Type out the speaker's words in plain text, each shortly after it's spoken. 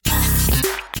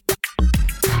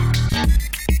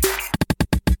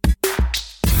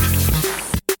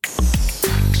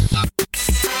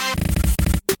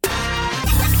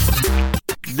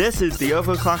This is the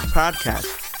Overclock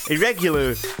Podcast, a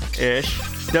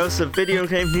regular-ish dose of video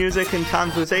game music and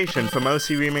conversation from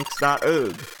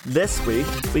ocremix.org. This week,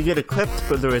 we get equipped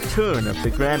for the return of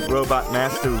the Grand Robot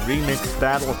Master Remix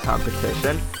Battle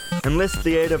Competition, enlist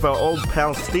the aid of our old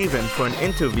pal Steven for an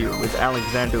interview with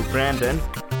Alexander Brandon,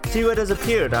 see what has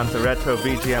appeared on the Retro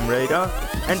VGM radar,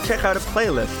 and check out a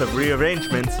playlist of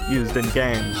rearrangements used in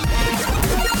games.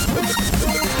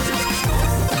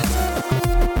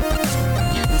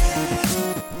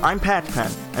 I'm Pat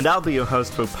Penn, and I'll be your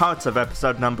host for parts of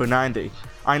episode number 90.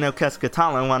 I know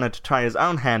Keskatalo wanted to try his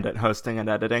own hand at hosting and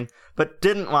editing, but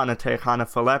didn't want to take on a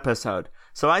full episode,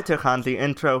 so I took on the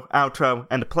intro, outro,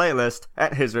 and playlist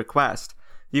at his request.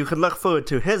 You can look forward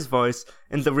to his voice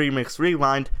in the Remix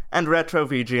Rewind and Retro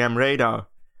VGM radar.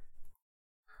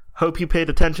 Hope you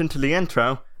paid attention to the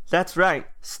intro. That's right,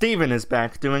 Steven is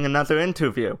back doing another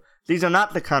interview. These are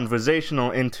not the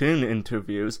conversational in-tune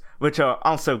interviews, which are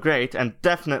also great and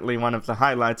definitely one of the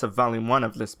highlights of Volume 1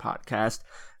 of this podcast.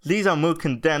 These are more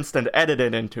condensed and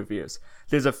edited interviews.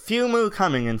 There's a few more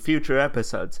coming in future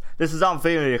episodes. This is all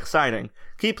very exciting.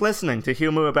 Keep listening to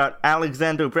hear more about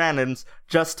Alexander Brandon's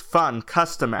Just Fun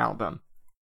custom album.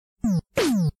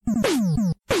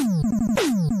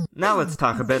 Now let's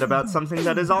talk a bit about something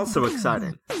that is also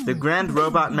exciting, the Grand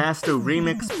Robot Master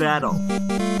Remix Battle.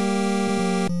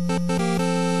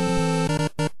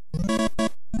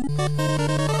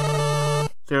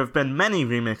 There have been many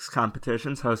remix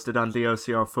competitions hosted on the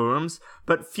OCR forums,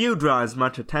 but few draw as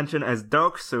much attention as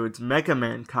Dark Sword's Mega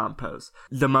Man compos.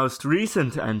 The most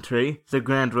recent entry, the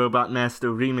Grand Robot Master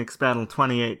Remix Battle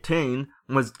 2018,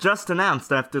 was just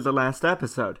announced after the last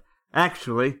episode.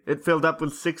 Actually, it filled up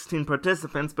with 16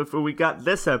 participants before we got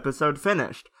this episode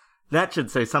finished. That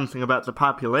should say something about the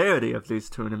popularity of these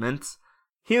tournaments.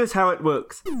 Here's how it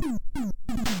works.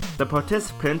 The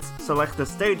participants select a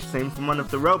stage theme from one of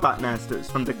the Robot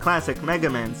Masters from the classic Mega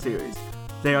Man series.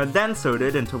 They are then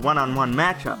sorted into one-on-one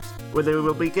matchups, where they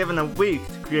will be given a week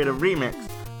to create a remix,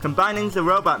 combining the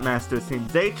Robot Master theme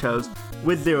they chose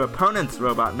with their opponent's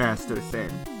Robot Master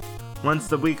theme. Once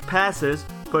the week passes,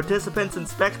 participants and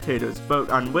spectators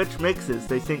vote on which mixes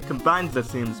they think combine the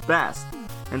themes best,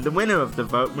 and the winner of the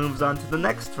vote moves on to the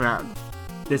next round.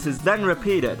 This is then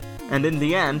repeated, and in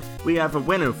the end, we have a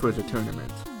winner for the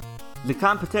tournament. The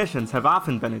competitions have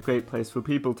often been a great place for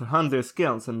people to hone their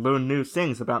skills and learn new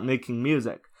things about making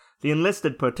music. The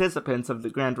enlisted participants of the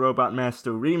Grand Robot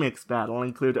Master Remix Battle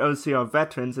include OCR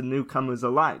veterans and newcomers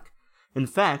alike. In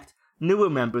fact, newer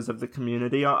members of the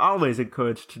community are always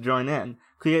encouraged to join in,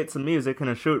 create some music in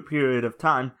a short period of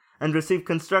time, and receive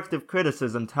constructive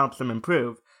criticism to help them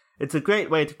improve. It's a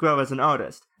great way to grow as an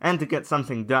artist, and to get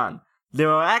something done. There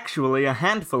are actually a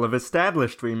handful of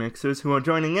established remixers who are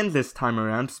joining in this time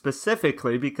around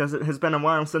specifically because it has been a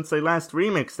while since they last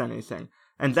remixed anything,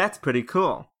 and that's pretty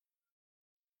cool.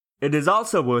 It is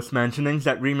also worth mentioning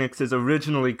that remixes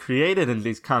originally created in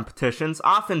these competitions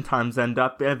oftentimes end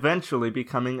up eventually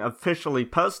becoming officially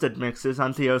posted mixes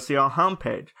on the OCR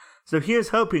homepage, so here's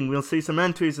hoping we'll see some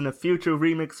entries in a future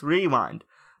Remix Rewind.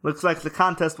 Looks like the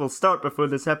contest will start before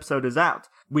this episode is out.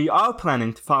 We are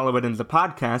planning to follow it in the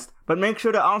podcast, but make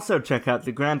sure to also check out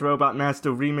the Grand Robot Master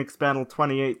Remix Battle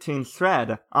 2018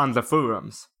 thread on the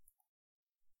forums.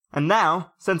 And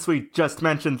now, since we just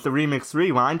mentioned the Remix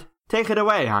Rewind, take it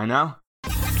away, Heino.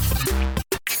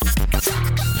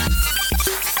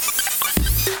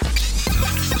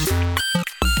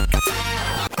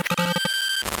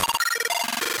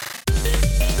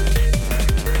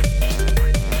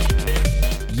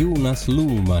 Jonas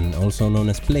Luhmann, also known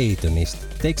as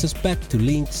Platonist, takes us back to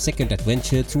Link's second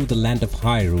adventure through the land of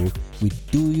Hyrule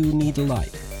with Do You Need a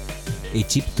Light? A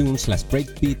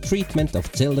chiptune/breakbeat treatment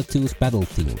of Zelda 2's battle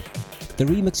theme. The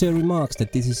remixer remarks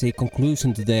that this is a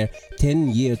conclusion to their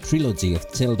 10-year trilogy of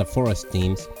Zelda forest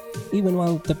themes, even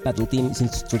while the battle theme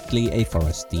isn't strictly a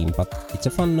forest theme, but it's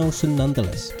a fun notion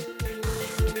nonetheless.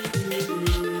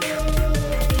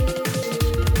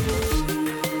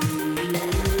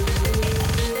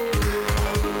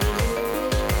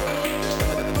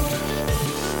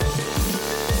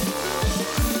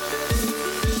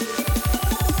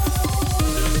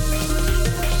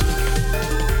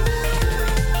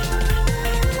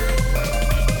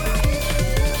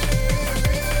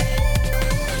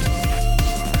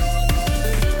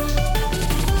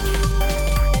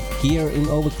 Here in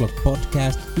Overclock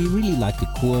Podcast, we really like to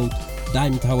quote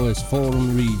Dime Tower's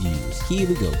forum reviews. Here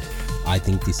we go. I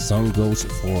think this song goes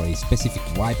for a specific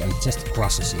vibe and just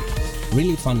crushes it.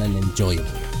 Really fun and enjoyable.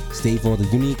 Stay for the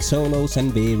unique solos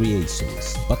and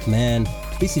variations. But man,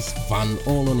 this is fun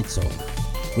all on its own.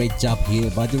 Great job here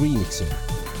by the remixer.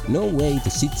 No way to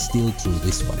sit still through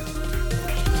this one.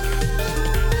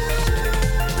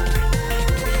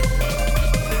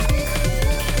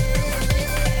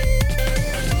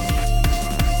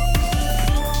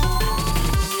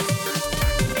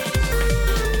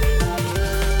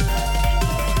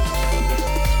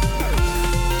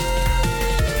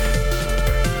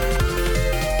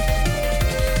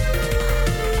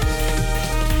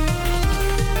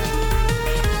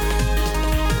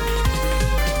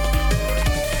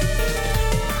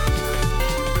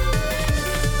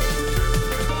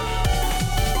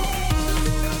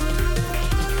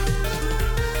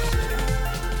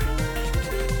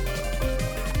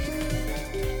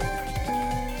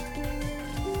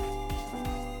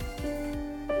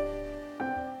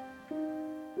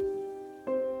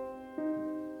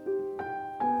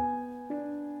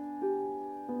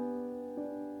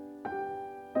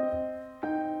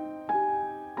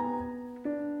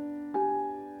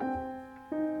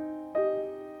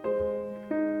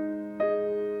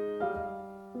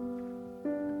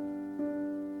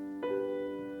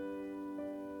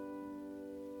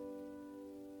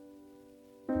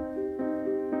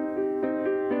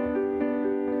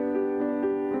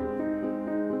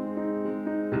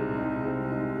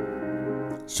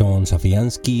 Sean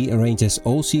Safiansky arranges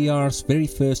OCR's very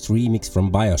first remix from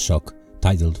Bioshock,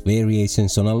 titled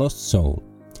Variations on a Lost Soul.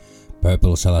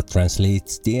 Purple Salad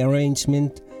translates the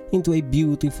arrangement into a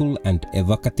beautiful and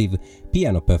evocative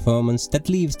piano performance that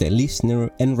leaves the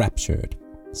listener enraptured.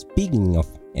 Speaking of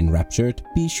enraptured,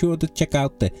 be sure to check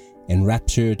out the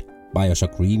Enraptured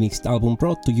Bioshock remixed album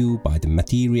brought to you by the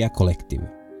Materia Collective.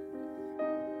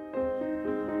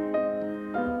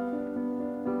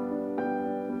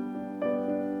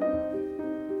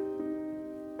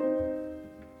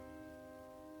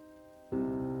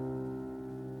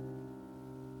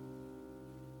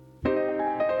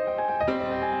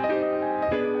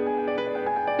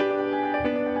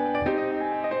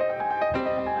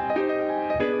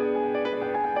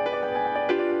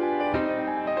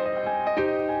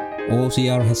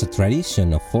 OCR has a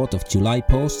tradition of 4th of July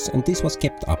posts, and this was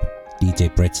kept up.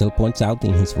 DJ Pretzel points out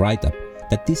in his write-up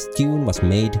that this tune was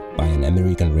made by an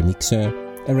American remixer,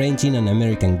 arranging an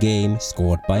American game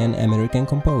scored by an American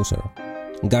composer.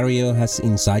 Gario has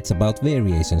insights about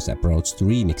Variations' approach to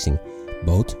remixing,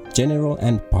 both general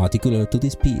and particular to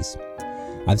this piece.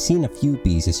 I've seen a few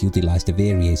pieces utilize the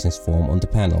Variations form on the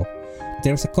panel.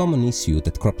 There's a common issue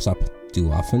that crops up.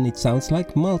 Too often it sounds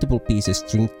like multiple pieces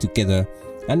stringed together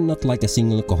and not like a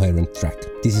single coherent track.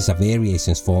 This is a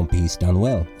Variations form piece done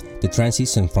well. The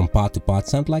transitions from part to part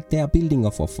sound like they are building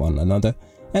off of one another,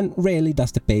 and rarely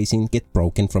does the pacing get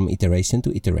broken from iteration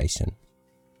to iteration.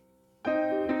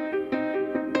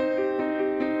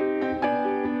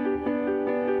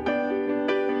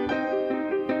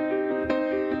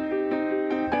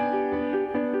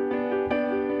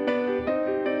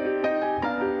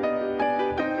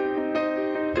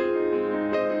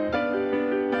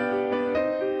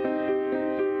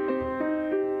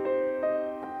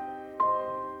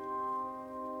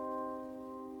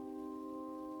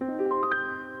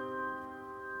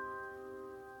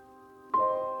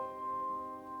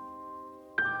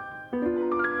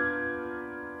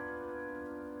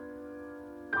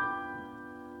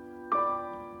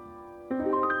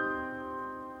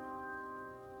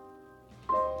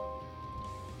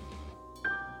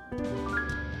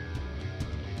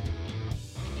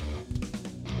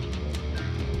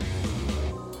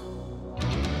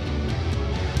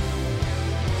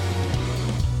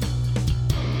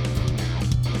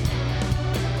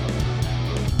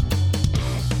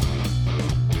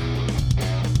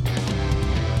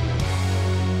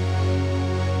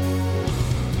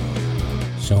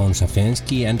 Sean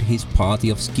Safiansky and his party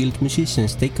of skilled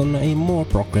musicians take on a more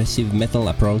progressive metal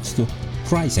approach to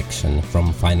Trisection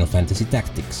from Final Fantasy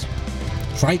Tactics.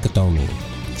 Trichotomy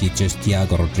features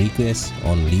Thiago Rodriguez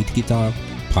on lead guitar,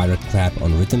 Pirate Crab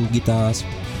on rhythm guitars,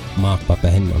 Mark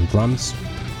Papen on drums,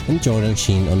 and Jordan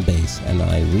Sheen on bass, and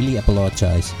I really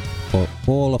apologize for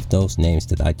all of those names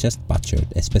that I just butchered,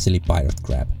 especially Pirate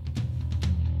Crab.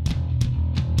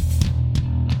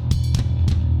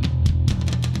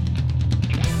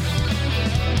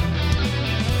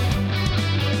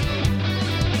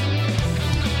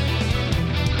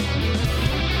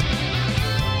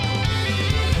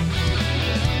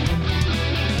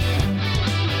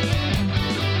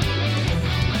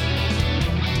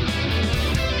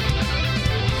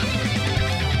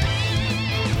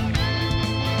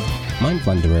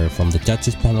 Mindwanderer from the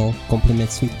judges panel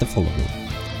compliments with the following.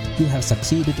 You have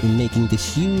succeeded in making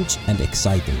this huge and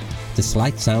exciting. The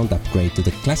slight sound upgrade to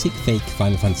the classic fake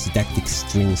Final Fantasy Tactics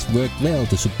strings worked well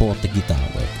to support the guitar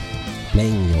work.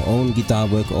 playing your own guitar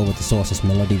work over the source's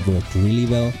melody worked really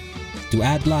well to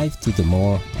add life to the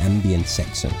more ambient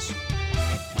sections.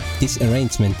 This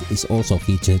arrangement is also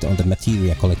featured on the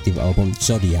Materia Collective album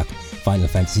Zodiac Final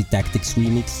Fantasy Tactics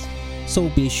Remix, so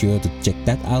be sure to check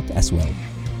that out as well.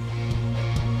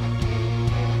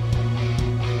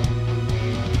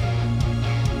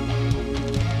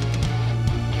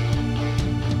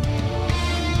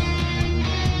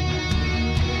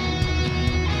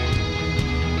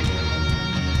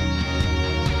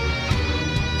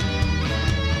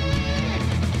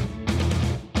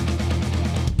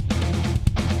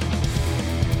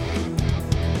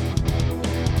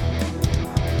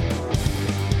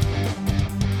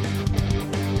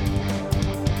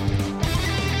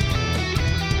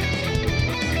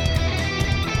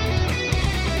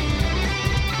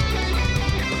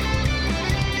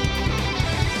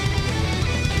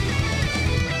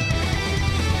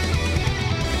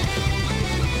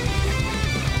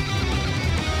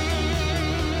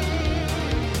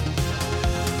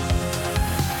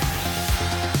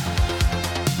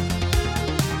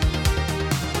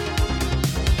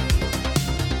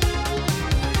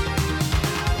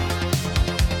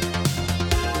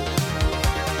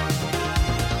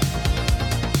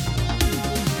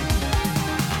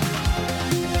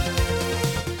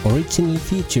 Originally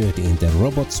featured in the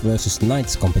Robots vs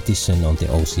Knights competition on the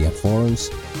OCR forums,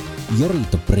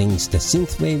 Yorito brings the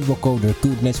synthwave vocoder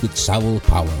goodness with shovel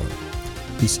power.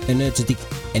 This energetic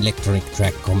electronic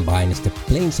track combines the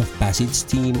Planes of Passage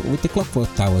theme with the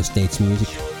Clockwork Tower stage music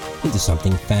into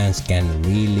something fans can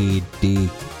really dig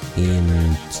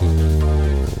into.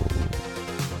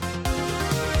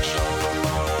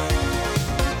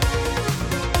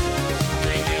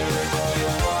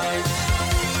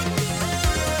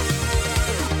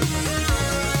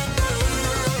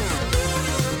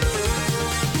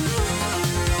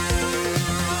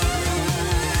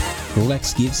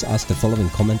 Rulex gives us the following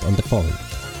comment on the forum.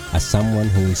 As someone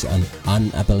who is an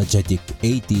unapologetic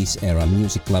 80s era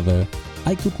music lover,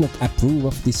 I could not approve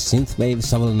of this synthwave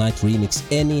Shovel Knight remix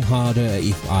any harder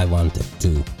if I wanted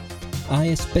to. I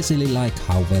especially like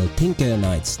how well Tinker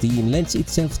Knight's theme lends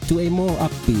itself to a more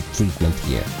upbeat treatment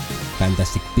here.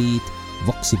 Fantastic beat,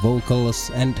 voxy vocals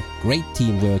and great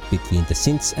teamwork between the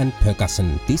synths and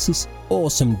percussion. This is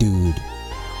awesome, dude!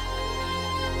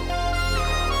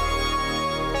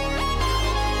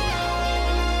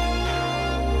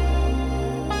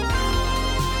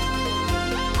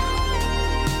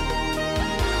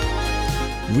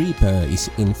 Reaper is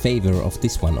in favor of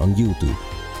this one on YouTube.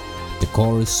 The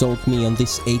chorus sold me on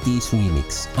this 80s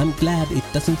remix. I'm glad it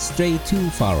doesn't stray too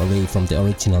far away from the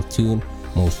original tune,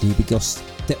 mostly because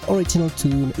the original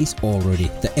tune is already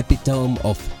the epitome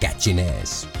of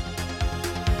catchiness.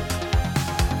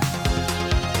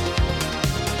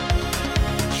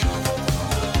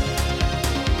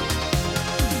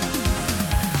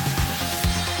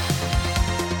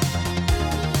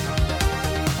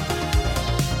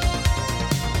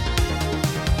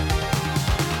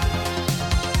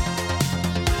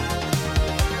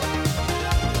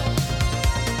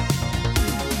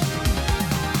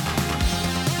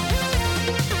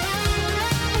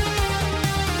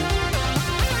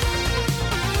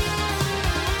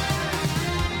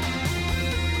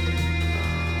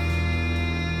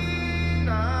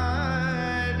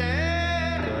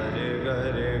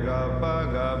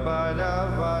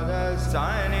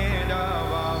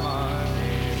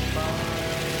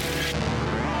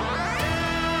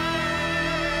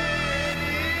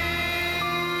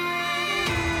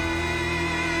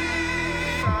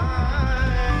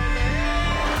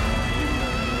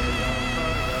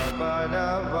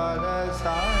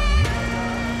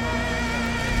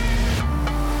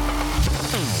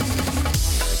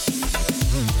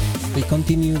 We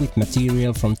continue with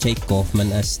material from Jake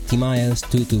Kaufman as Timaeus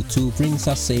 222 brings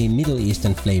us a Middle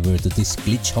Eastern flavor to this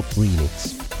glitch hop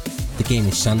remix. The game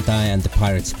is Shantai and the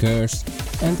Pirate's Curse,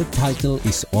 and the title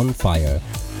is On Fire.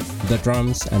 The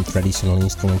drums and traditional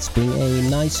instruments bring a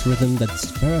nice rhythm that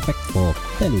is perfect for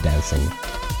belly dancing.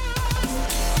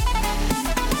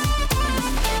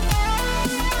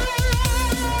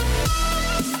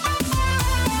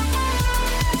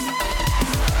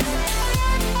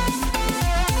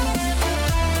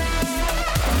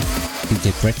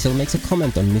 DJ Pretzel makes a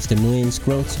comment on Mr. Nguyen's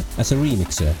growth as a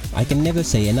remixer. I can never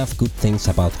say enough good things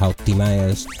about how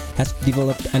Timaeus has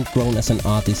developed and grown as an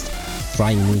artist,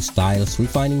 trying new styles,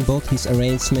 refining both his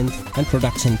arrangement and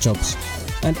production jobs,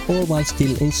 and all while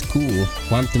still in school,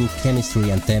 quantum chemistry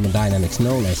and thermodynamics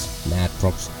no less. Mad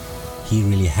props. He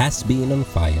really has been on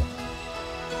fire.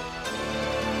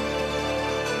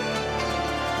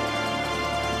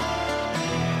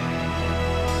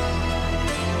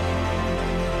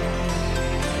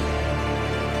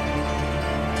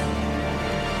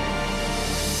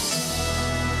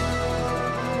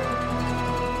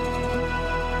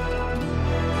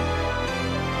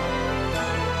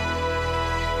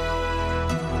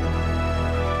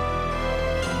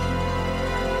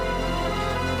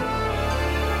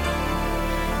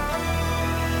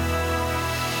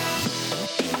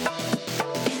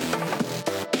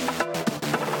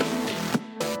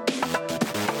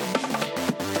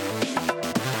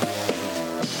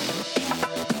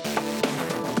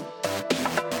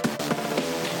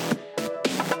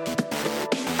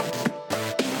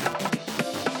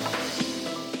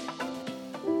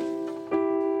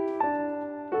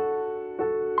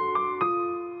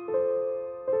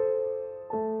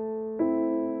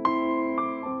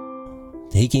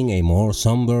 taking a more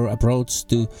somber approach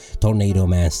to Tornado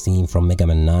Man's theme from Mega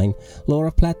Man 9,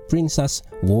 Laura Platt brings us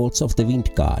Waltz of the Wind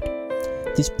God.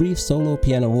 This brief solo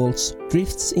piano waltz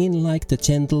drifts in like the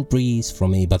gentle breeze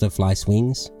from a butterfly's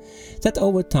wings, that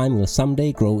over time will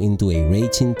someday grow into a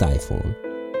raging typhoon.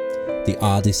 The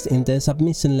artist in the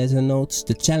submission letter notes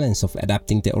the challenge of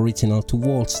adapting the original to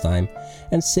waltz time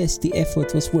and says the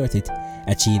effort was worth it,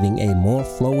 achieving a more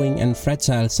flowing and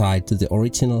fragile side to the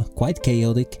original quite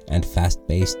chaotic and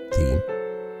fast-paced theme.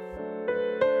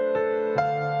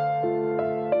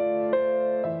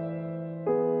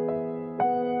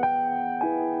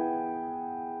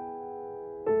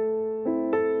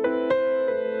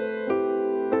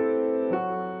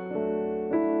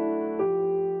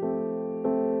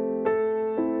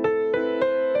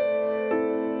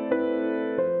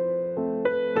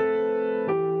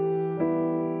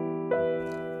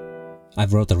 I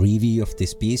wrote a review of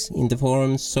this piece in the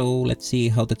forums, so let's see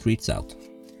how that reads out.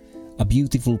 A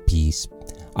beautiful piece.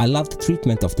 I love the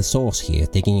treatment of the source here,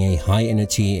 taking a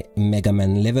high-energy Mega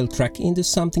Man level track into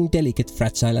something delicate,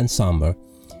 fragile and somber,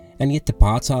 and yet the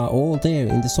parts are all there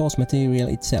in the source material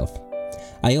itself.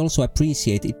 I also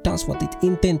appreciate it does what it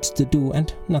intends to do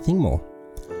and nothing more.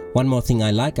 One more thing I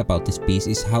like about this piece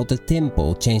is how the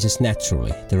tempo changes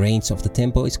naturally. The range of the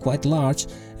tempo is quite large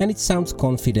and it sounds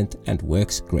confident and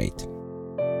works great.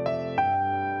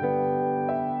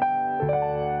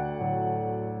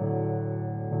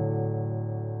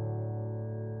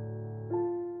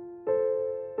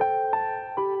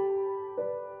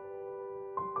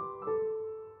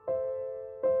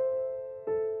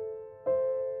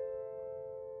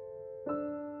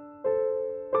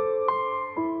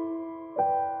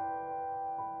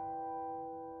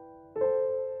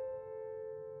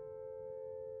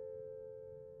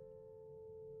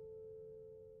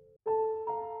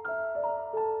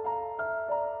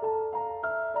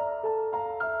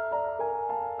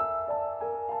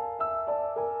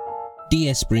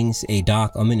 DS brings a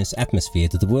dark, ominous atmosphere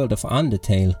to the world of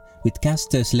Undertale with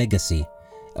Castor's Legacy,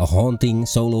 a haunting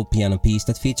solo piano piece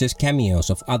that features cameos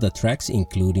of other tracks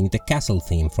including the castle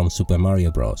theme from Super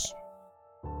Mario Bros.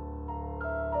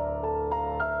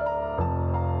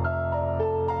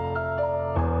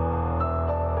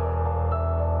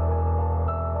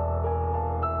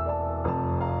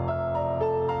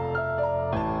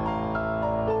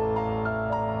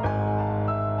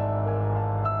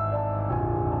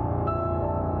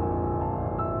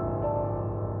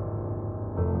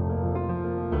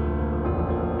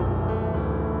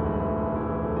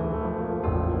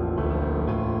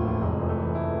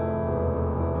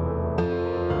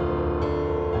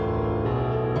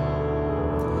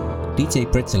 DJ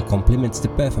Pretzel compliments the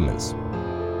performance.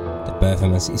 The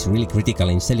performance is really critical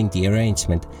in selling the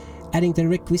arrangement, adding the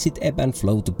requisite ebb and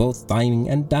flow to both timing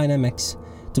and dynamics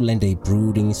to lend a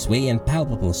brooding, sway and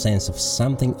palpable sense of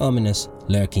something ominous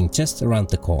lurking just around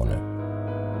the corner.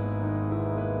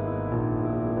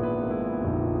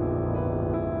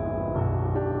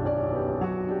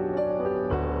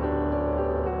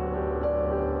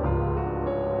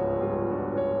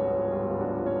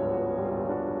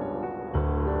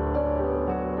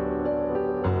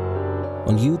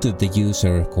 On YouTube, the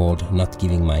user called Not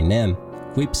Giving My Name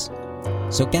quips,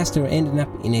 "So Castor ended up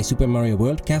in a Super Mario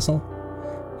World castle?"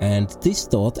 And this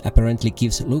thought apparently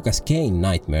gives Lucas Kane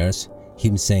nightmares,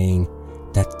 him saying,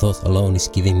 "That thought alone is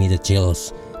giving me the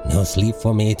chills, no sleep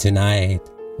for me tonight."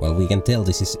 Well, we can tell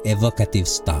this is evocative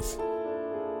stuff.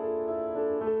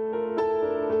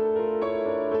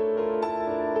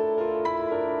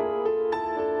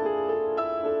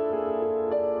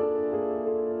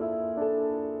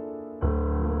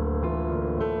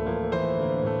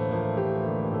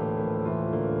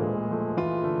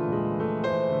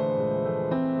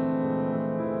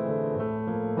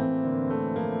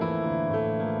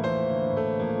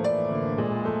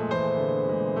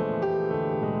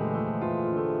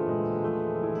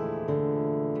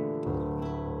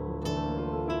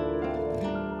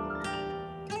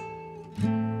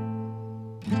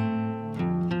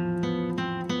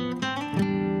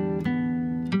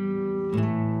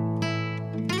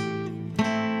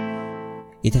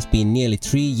 It has been nearly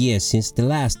 3 years since the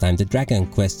last time the Dragon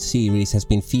Quest series has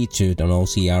been featured on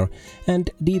OCR, and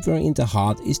Deeper in the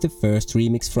Heart is the first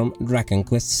remix from Dragon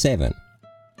Quest VII.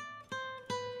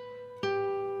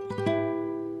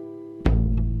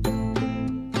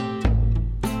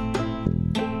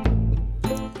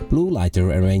 Blue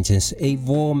Lighter arranges a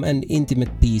warm and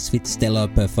intimate piece with stellar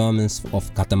performance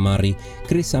of Katamari,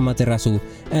 Chris Amaterasu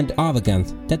and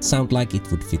Arvaganth that sound like it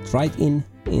would fit right in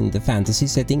the fantasy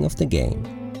setting of the game.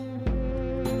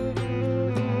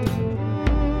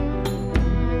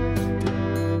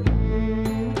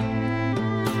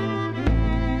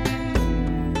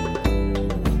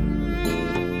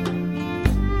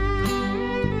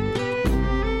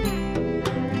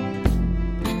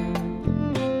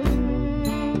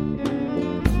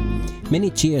 Many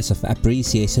cheers of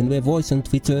appreciation were voiced on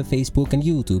Twitter, Facebook and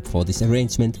YouTube for this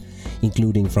arrangement,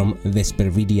 including from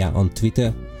Vespervidia on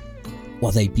Twitter.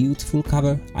 What a beautiful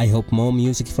cover, I hope more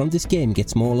music from this game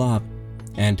gets more love.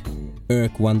 And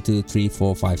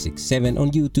Erk123456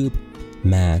 on YouTube,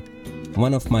 man,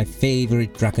 one of my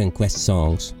favorite Dragon Quest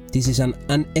songs. This is an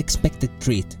unexpected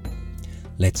treat.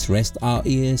 Let's rest our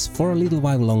ears for a little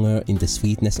while longer in the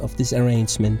sweetness of this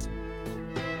arrangement.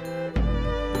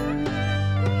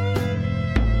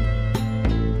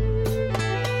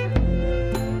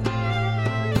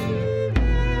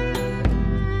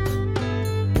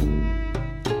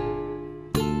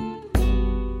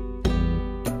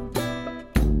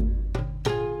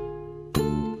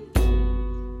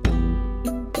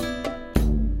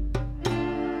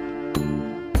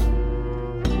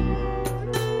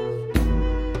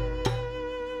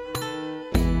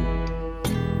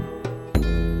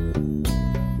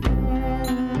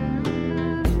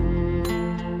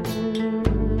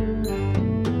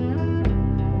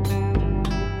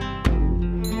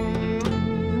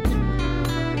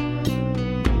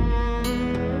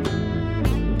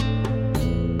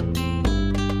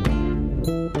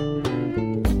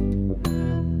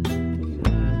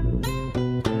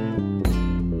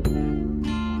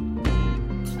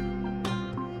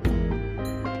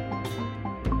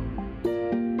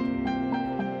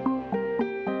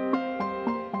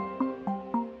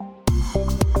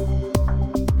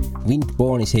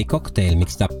 Windborne is a cocktail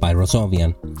mixed up by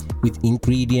Rosovian, with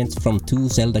ingredients from two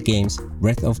Zelda games,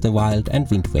 Breath of the Wild and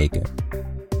Wind Waker.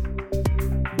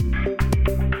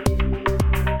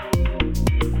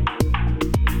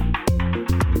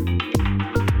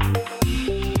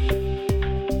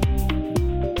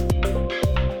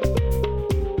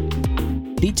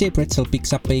 DJ Pretzel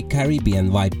picks up a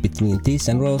Caribbean vibe between this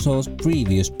and Roso's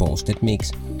previous posted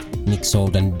mix. Nick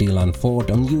Sold and Dylan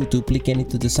Ford on YouTube likened it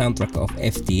to the soundtrack of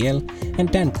FTL,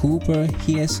 and Dan Cooper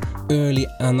hears early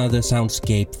another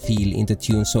soundscape feel in the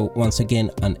tune, so once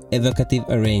again an evocative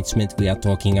arrangement we are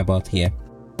talking about here.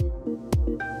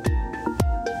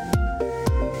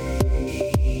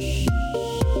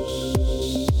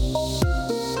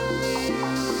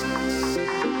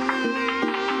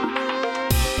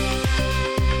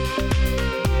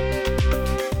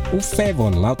 Uffe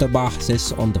von Lauterbach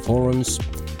says on the forums,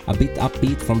 a bit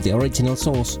upbeat from the original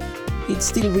source. It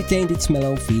still retained its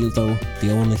mellow feel though,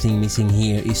 the only thing missing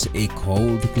here is a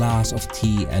cold glass of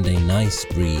tea and a nice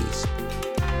breeze.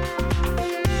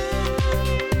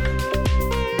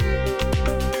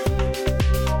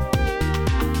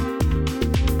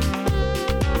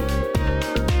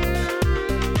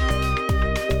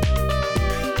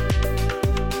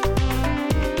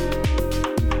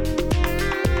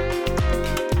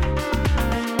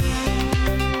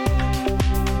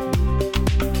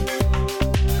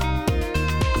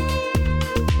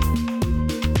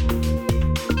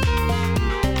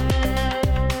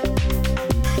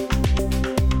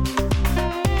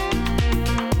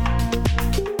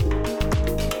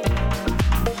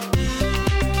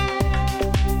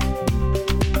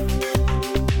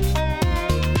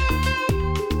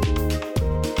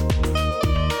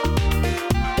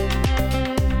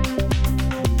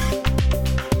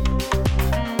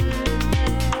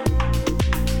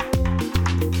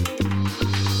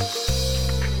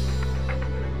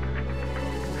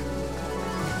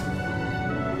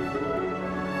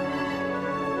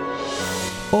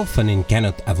 Often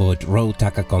cannot avoid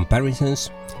Rotaka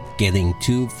comparisons. Getting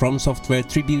two From Software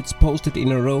tributes posted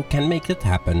in a row can make that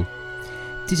happen.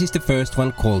 This is the first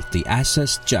one called The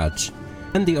Ashes Judge,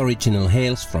 and the original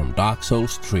hails from Dark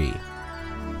Souls 3.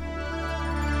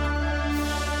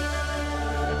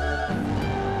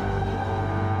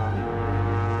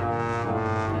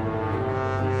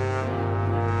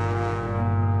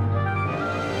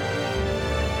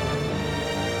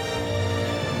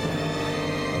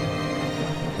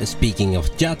 Speaking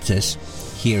of judges,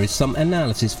 here is some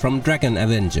analysis from Dragon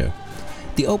Avenger.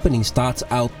 The opening starts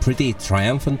out pretty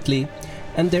triumphantly,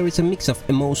 and there is a mix of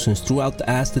emotions throughout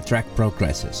as the track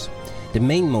progresses. The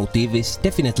main motive is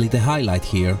definitely the highlight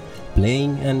here,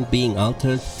 playing and being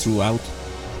altered throughout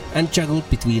and juggled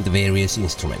between the various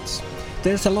instruments.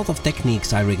 There's a lot of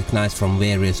techniques I recognize from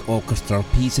various orchestral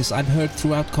pieces I've heard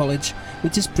throughout college,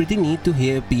 which is pretty neat to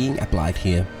hear being applied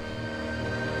here.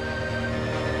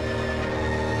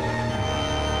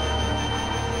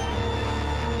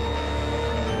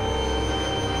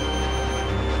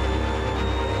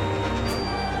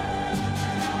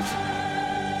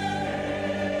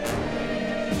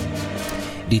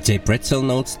 DJ Pretzel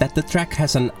notes that the track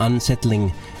has an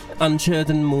unsettling,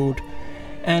 uncertain mood,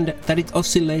 and that it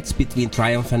oscillates between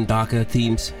triumph and darker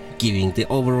themes, giving the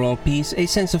overall piece a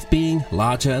sense of being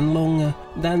larger and longer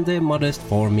than the modest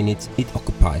 4 minutes it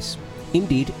occupies.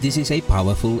 Indeed, this is a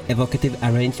powerful, evocative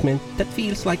arrangement that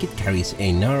feels like it carries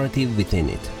a narrative within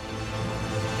it.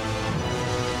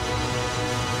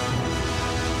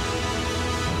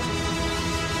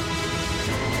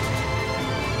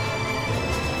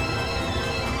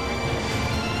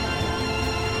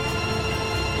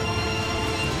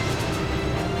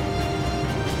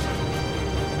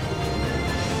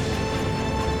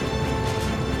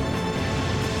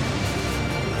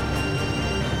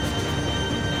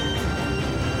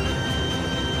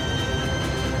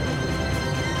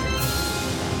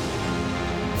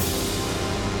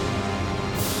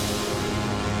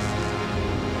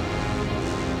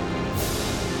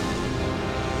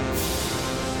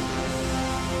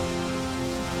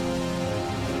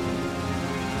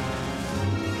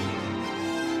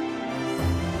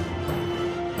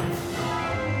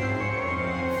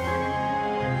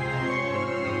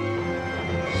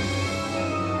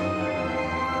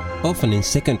 Often in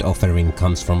second offering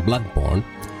comes from Bloodborne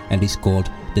and is called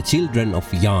The Children of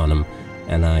Yharnam,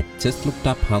 and I just looked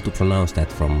up how to pronounce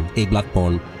that from a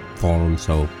Bloodborne forum,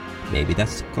 so maybe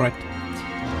that's correct.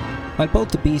 While both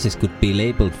the pieces could be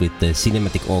labeled with the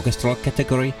cinematic orchestral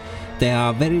category, they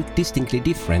are very distinctly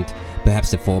different.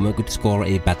 Perhaps the former could score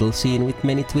a battle scene with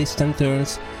many twists and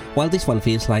turns, while this one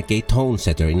feels like a tone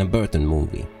setter in a Burton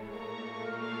movie.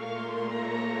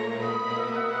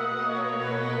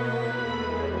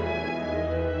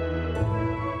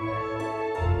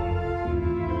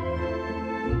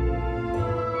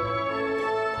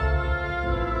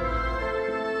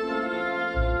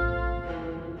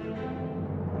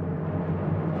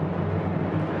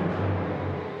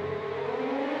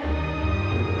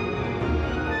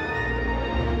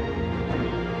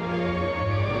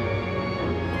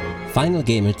 Final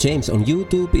Gamer James on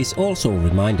YouTube is also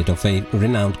reminded of a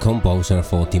renowned composer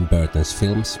for Tim Burton's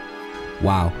films.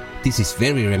 Wow, this is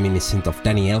very reminiscent of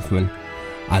Danny Elfman.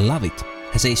 I love it.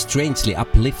 Has a strangely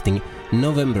uplifting,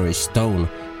 Novemberish tone,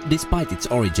 despite its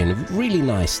origin. Really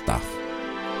nice stuff.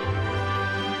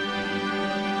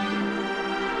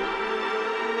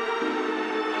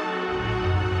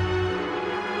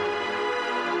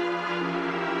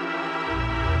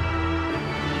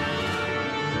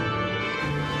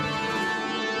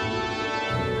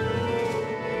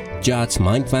 Judge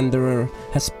Mindwanderer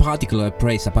has particular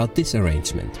praise about this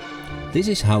arrangement. This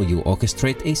is how you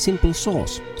orchestrate a simple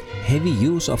source. Heavy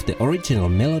use of the original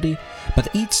melody,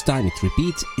 but each time it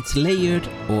repeats, it's layered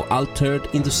or altered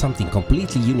into something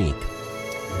completely unique.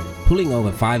 Pulling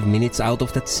over 5 minutes out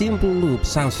of that simple loop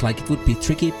sounds like it would be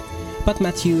tricky, but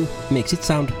Matthew makes it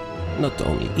sound not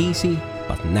only easy,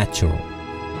 but natural.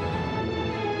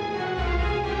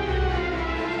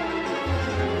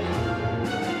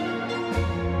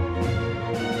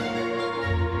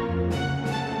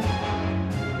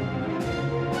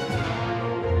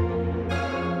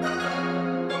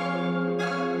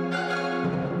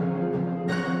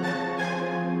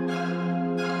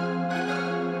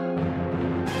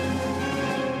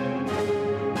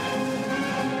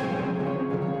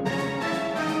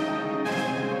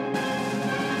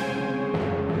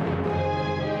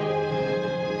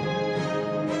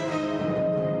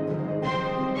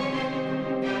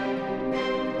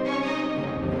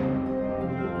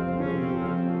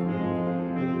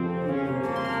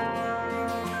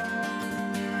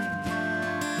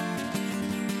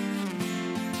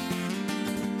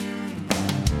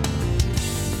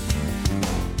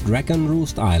 Dragon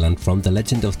Roost Island from The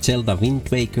Legend of Zelda Wind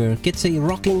Waker gets a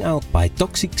rocking out by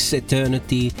Toxic's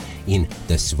Eternity in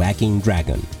The Swagging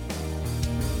Dragon.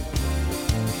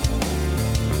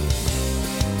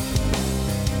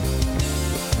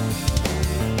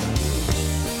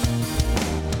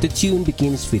 The tune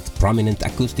begins with prominent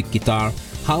acoustic guitar,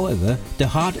 however, the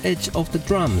hard edge of the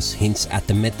drums hints at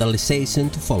the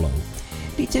metallization to follow.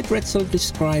 DJ Pretzel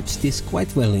describes this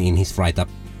quite well in his write-up.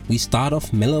 We start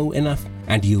off mellow enough,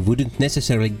 and you wouldn't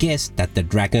necessarily guess that the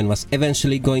dragon was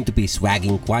eventually going to be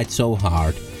swagging quite so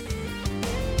hard.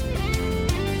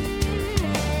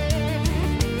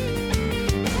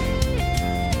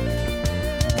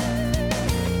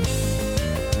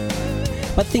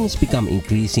 But things become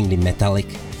increasingly metallic,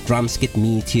 drums get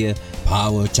meatier,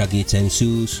 power chuggage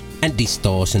ensues, and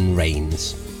distortion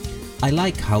reigns. I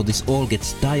like how this all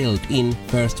gets dialed in,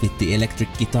 first with the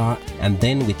electric guitar and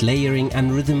then with layering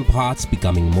and rhythm parts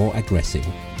becoming more aggressive.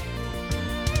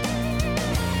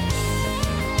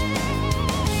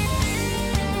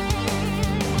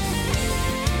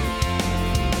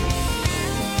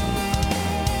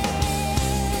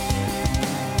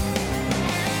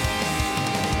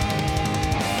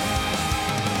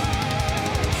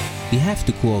 have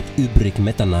to quote Ubrik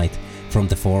Meta Knight from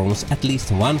the forums at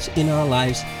least once in our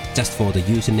lives just for the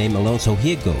username alone, so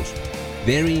here goes.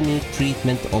 Very neat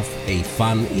treatment of a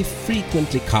fun, if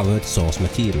frequently covered source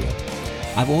material.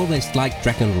 I've always liked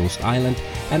Dragon Roost Island,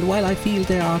 and while I feel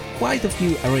there are quite a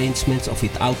few arrangements of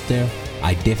it out there,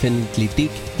 I definitely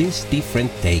dig this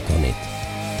different take on it.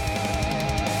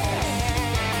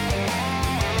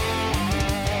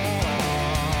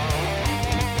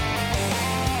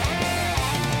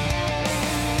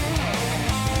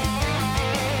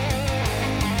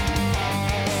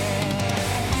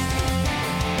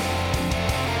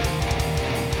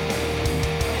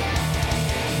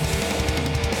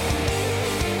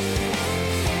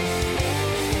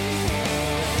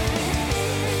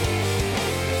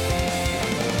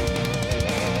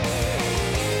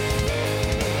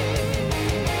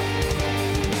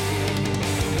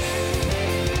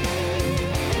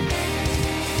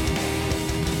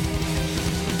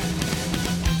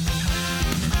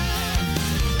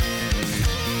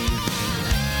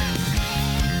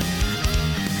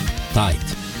 Tight.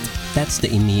 That's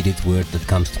the immediate word that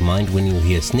comes to mind when you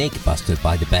hear Snake Buster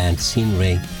by the band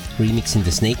Shinrei, remixing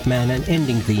the Snake Man and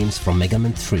ending themes from Mega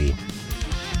Man 3.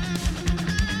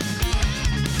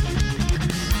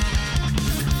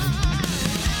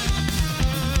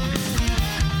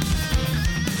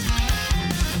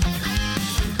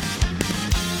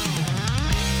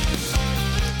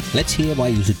 Let's hear why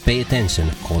you should pay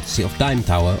attention, courtesy of Dime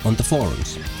Tower on the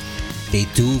forums. They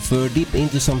too fur deep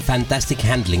into some fantastic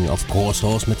handling of core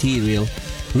source material.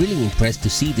 Really impressed to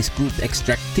see this group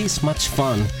extract this much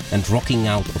fun and rocking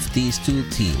out of these two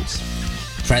teams.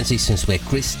 Transitions were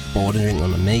crisp, bordering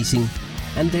on amazing,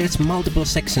 and there's multiple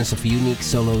sections of unique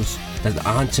solos that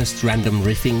aren't just random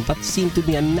riffing but seem to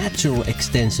be a natural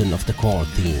extension of the core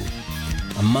theme.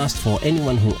 A must for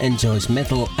anyone who enjoys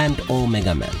metal and or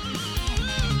Mega Man.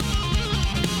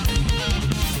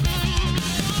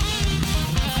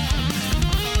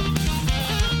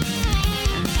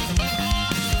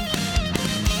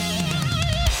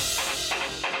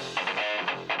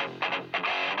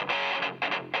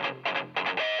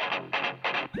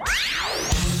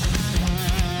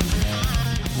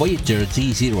 Voyager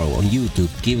Z0 on YouTube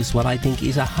gives what I think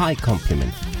is a high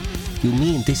compliment. You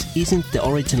mean this isn't the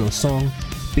original song?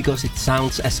 Because it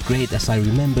sounds as great as I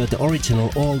remember the original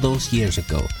all those years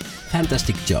ago.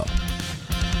 Fantastic job.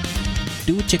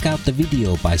 Do check out the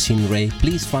video by Shinrei,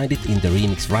 please find it in the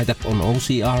remix write-up on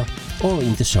OCR or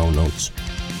in the show notes.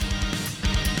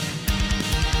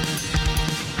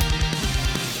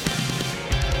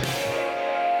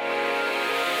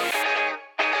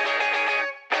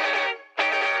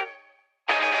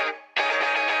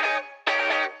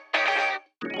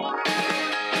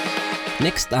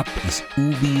 Next up is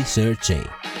Ubi Searchey.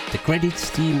 The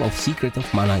credits theme of Secret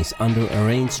of Mana is under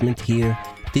arrangement here.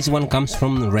 This one comes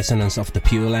from Resonance of the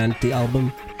Pure Land, the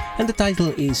album, and the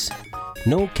title is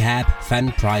No Cab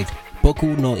Fan Pride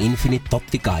Boku no Infinite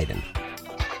Totti Gaiden.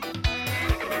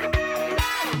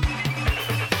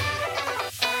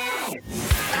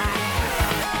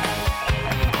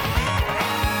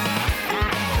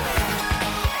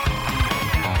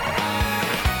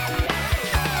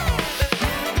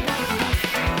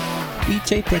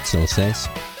 DJ Pretzel says,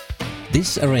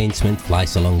 this arrangement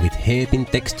flies along with hairpin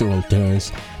textural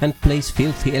turns and plays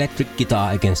filthy electric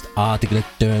guitar against articulate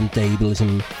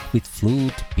turntablism with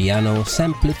flute, piano,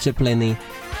 samplage aplenty,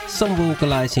 some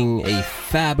vocalizing, a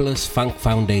fabulous funk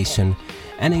foundation,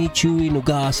 and a chewy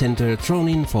nougat center thrown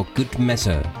in for good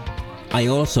measure. I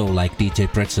also like DJ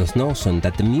Pretzel's notion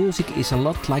that the music is a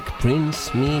lot like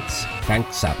Prince meets Frank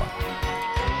Zappa.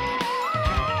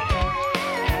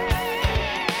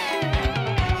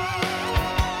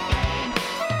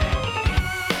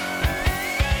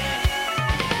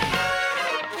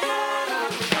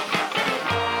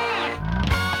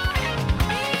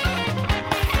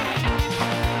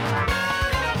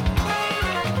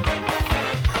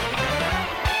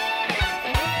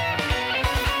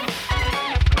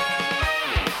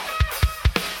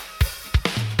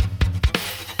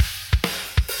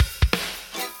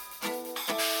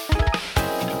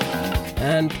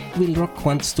 And Will Rock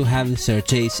wants to have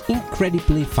Searchey's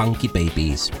incredibly funky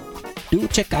babies. Do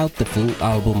check out the full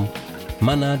album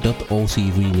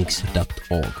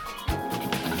mana.ocremix.org.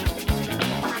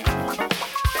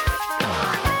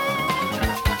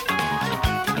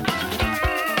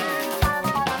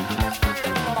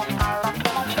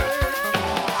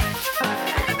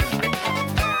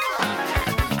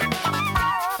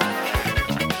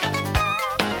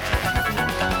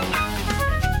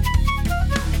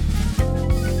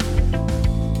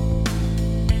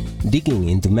 Digging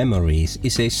into Memories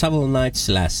is a Shovel Knight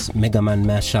 / Mega Man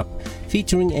mashup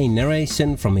featuring a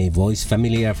narration from a voice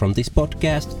familiar from this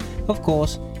podcast. Of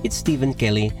course, it's Stephen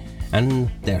Kelly,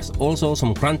 and there's also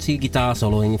some crunchy guitar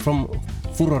soloing from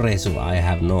Furoresu, I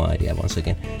have no idea once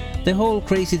again. The whole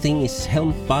crazy thing is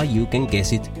helmed by, you can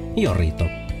guess it,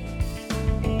 Yorito.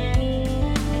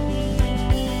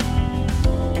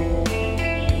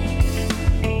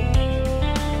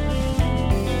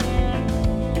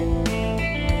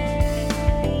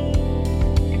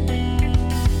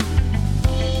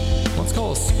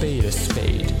 A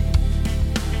spade.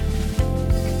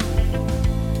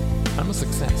 I'm a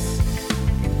success.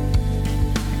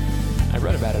 I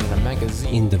read about it in a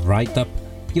magazine. In the write-up,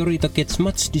 Yorito gets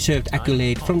much deserved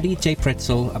accolade from DJ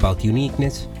Pretzel about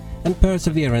uniqueness and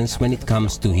perseverance when it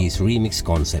comes to his remix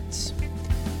concepts.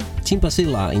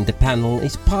 Chimpasilla in the panel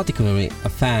is particularly a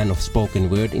fan of spoken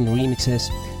word in remixes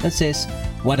and says,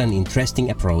 "What an interesting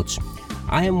approach.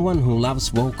 I am one who loves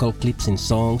vocal clips in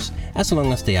songs as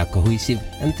long as they are cohesive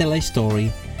and tell a story,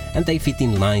 and they fit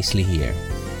in nicely here.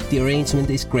 The arrangement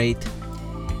is great.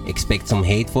 Expect some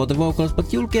hate for the vocals,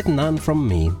 but you'll get none from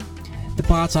me. The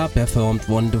parts are performed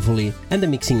wonderfully and the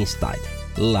mixing is tight.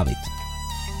 Love it."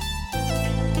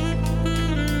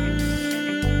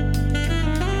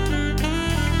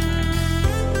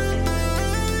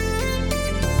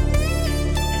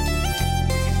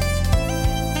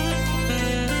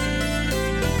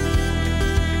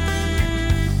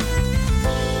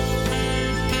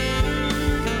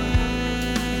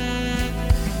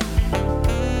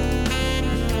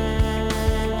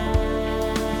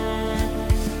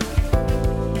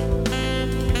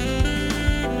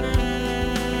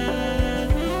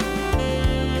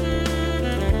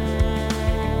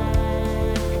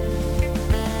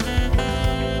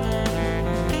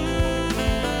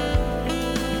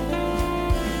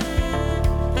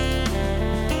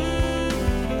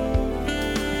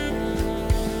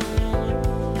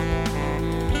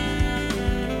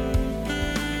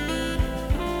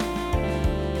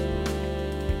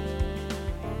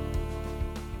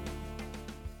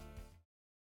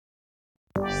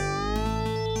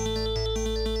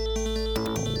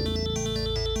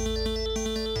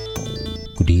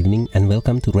 Good evening and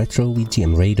welcome to Retro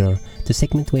VGM Radar, the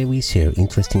segment where we share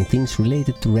interesting things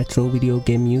related to retro video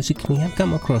game music we have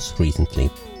come across recently.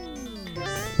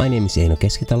 My name is Eino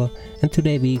Keskitalo, and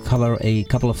today we cover a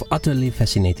couple of utterly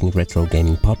fascinating retro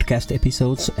gaming podcast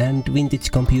episodes and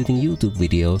vintage computing YouTube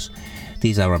videos.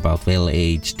 These are about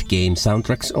well-aged game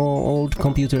soundtracks or old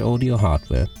computer audio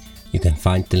hardware. You can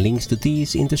find the links to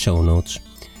these in the show notes.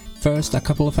 First, a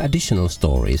couple of additional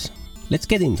stories. Let's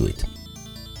get into it.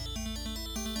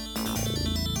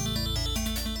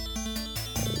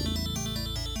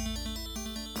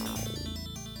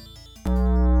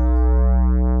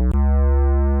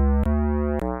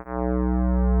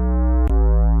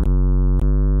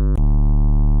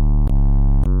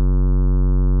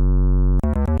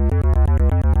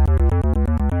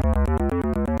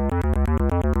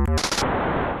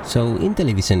 So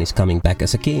Intellivision is coming back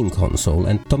as a game console,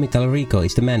 and Tommy Tallarico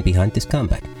is the man behind this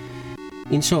comeback.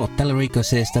 In short, Tallarico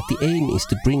says that the aim is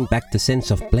to bring back the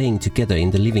sense of playing together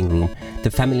in the living room,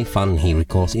 the family fun he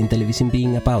recalls Intellivision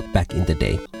being about back in the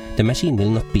day. The machine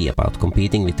will not be about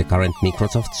competing with the current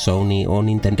Microsoft, Sony or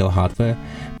Nintendo hardware,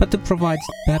 but to provide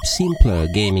perhaps simpler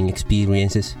gaming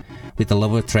experiences with a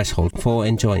lower threshold for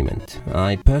enjoyment.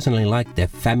 I personally like the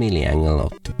family angle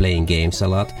of playing games a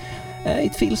lot.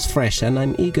 It feels fresh and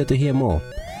I'm eager to hear more.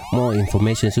 More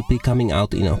information should be coming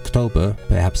out in October,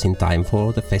 perhaps in time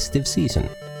for the festive season.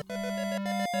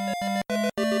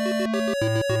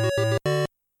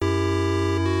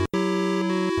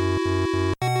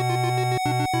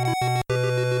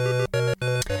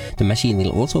 The machine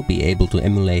will also be able to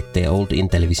emulate the old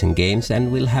Intellivision games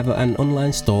and will have an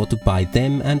online store to buy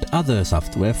them and other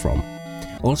software from.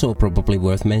 Also probably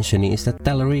worth mentioning is that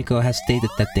Tallarico has stated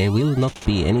that there will not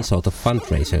be any sort of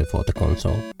fundraiser for the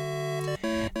console.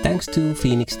 Thanks to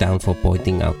Phoenix Down for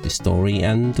pointing out this story,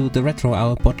 and to the Retro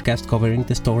Hour podcast covering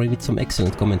the story with some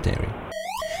excellent commentary.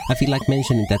 I feel like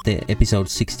mentioning that the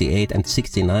episodes 68 and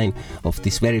 69 of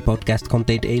this very podcast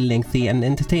contained a lengthy and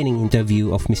entertaining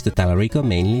interview of Mr. Tallarico,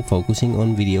 mainly focusing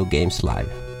on video games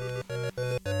live.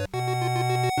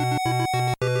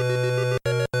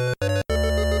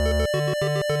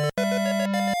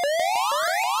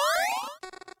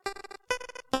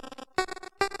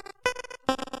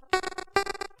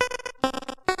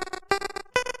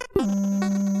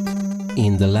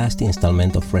 In the last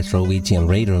installment of Retro VGM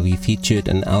Radar we featured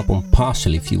an album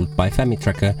partially fueled by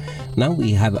FamiTracker. Now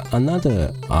we have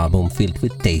another album filled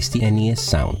with tasty NES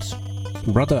sounds.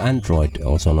 Brother Android,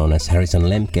 also known as Harrison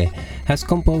Lemke, has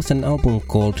composed an album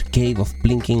called Cave of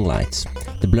Blinking Lights.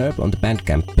 The blurb on the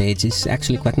Bandcamp page is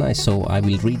actually quite nice, so I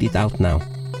will read it out now.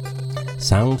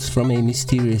 Sounds from a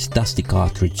mysterious dusty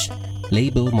cartridge,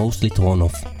 label mostly torn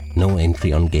off, no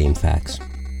entry on GameFAQs.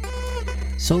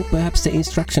 So perhaps the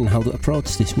instruction how to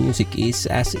approach this music is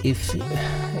as if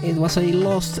it was a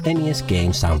lost NES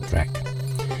game soundtrack.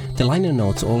 The liner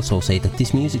notes also say that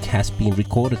this music has been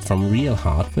recorded from real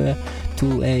hardware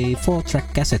to a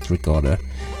 4-track cassette recorder,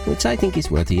 which I think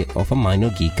is worthy of a minor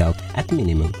geek out at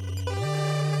minimum.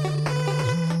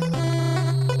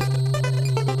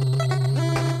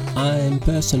 I'm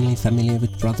personally familiar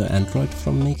with Brother Android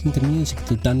from making the music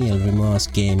to Daniel Rimar's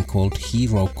game called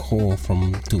Hero Core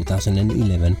from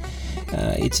 2011.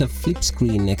 It's a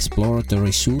flip-screen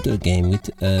exploratory shooter game with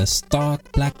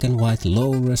stark black and white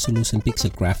low-resolution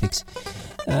pixel graphics,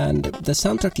 and the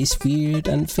soundtrack is weird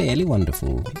and fairly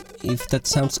wonderful. If that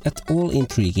sounds at all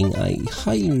intriguing, I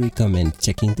highly recommend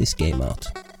checking this game out.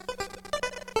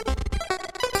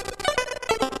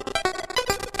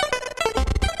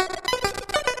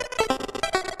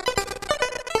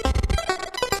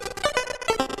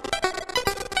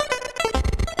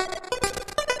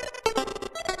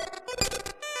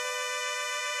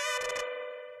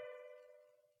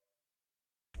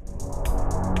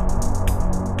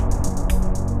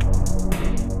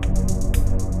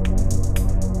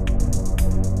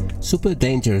 Super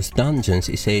Dangerous Dungeons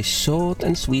is a short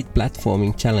and sweet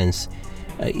platforming challenge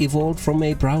evolved from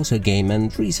a browser game,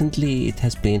 and recently it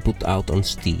has been put out on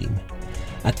Steam.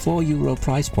 At €4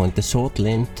 price point, the short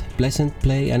length, pleasant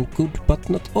play and good but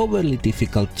not overly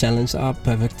difficult challenge are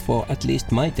perfect for at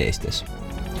least my tastes.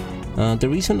 The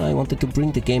reason I wanted to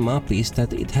bring the game up is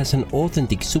that it has an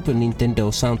authentic Super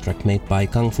Nintendo soundtrack made by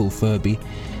Kung Fu Furby.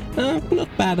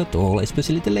 Not bad at all,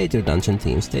 especially the later dungeon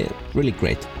themes, they're really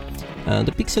great.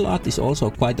 The pixel art is also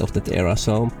quite of that era,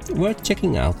 so worth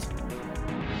checking out.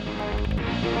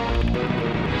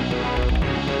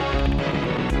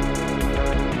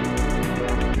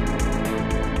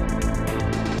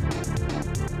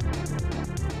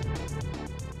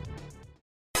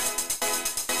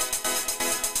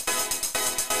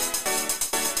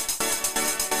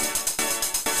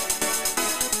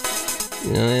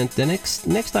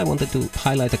 Next I wanted to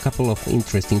highlight a couple of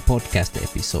interesting podcast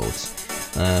episodes.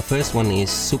 First one is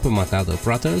Super Makoto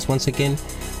Brothers once again,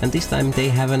 and this time they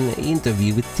have an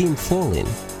interview with Tim Follin.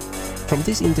 From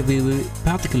this interview we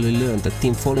particularly learned that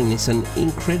Tim Follin is an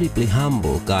incredibly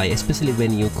humble guy, especially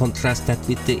when you contrast that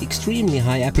with the extremely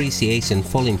high appreciation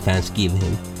Follin fans give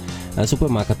him. Super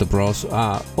Makoto Bros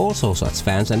are also such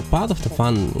fans, and part of the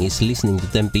fun is listening to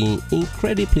them being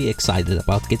incredibly excited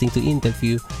about getting to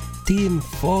interview Tim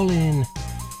Follin.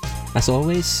 As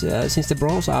always, since the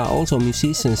bros are also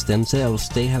musicians themselves,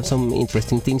 they have some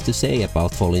interesting things to say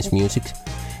about Follin's music.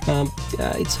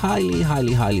 It's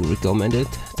highly recommended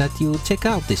that you check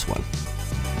out this one.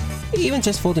 Even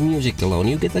just for the music alone,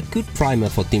 you get a good primer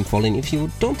for Tim Follin if you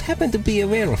don't happen to be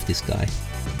aware of this guy.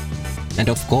 And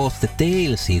of course the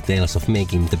tales he tells of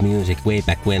making the music way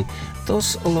back when,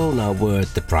 those alone are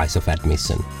worth the price of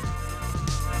admission.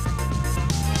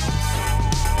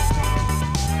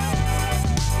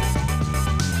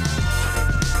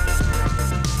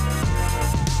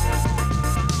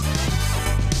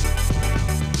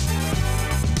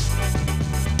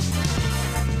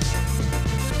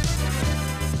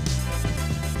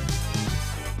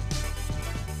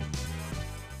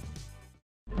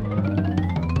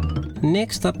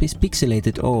 Next up is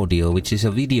Pixelated Audio, which is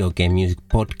a video game music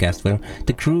podcast where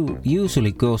the crew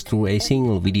usually goes through a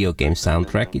single video game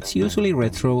soundtrack. It's usually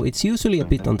retro, it's usually a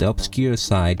bit on the obscure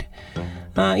side.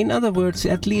 In other words,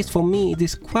 at least for me, it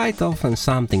is quite often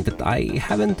something that I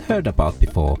haven't heard about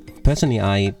before. Personally,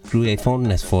 I grew a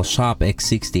fondness for Sharp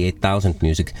X68000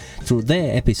 music through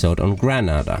their episode on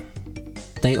Granada.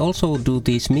 They also do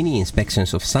these mini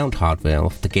inspections of sound hardware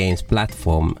of the game's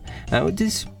platform, which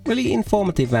is really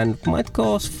informative and might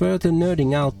cause further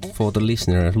nerding out for the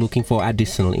listener looking for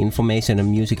additional information and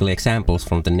musical examples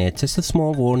from the net, just a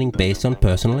small warning based on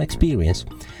personal experience.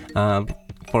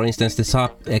 For instance, the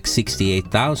Sharp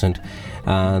X68000,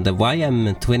 the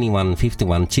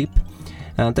YM2151 chip,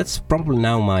 that's probably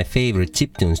now my favorite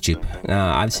chiptunes chip.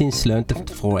 I've since learned that,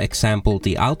 for example,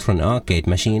 the Outrun arcade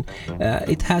machine,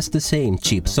 it has the same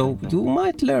chip, so you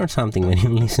might learn something when you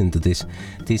listen to this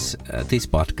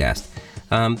podcast.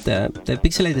 The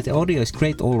Pixelated Audio is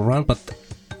great all around, but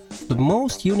the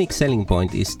most unique selling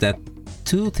point is that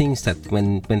two things that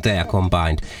when they are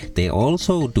combined, they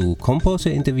also do composer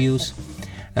interviews,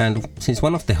 And since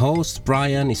one of the hosts,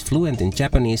 Brian, is fluent in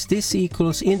Japanese, this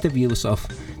equals interviews of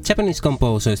Japanese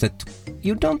composers that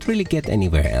you don't really get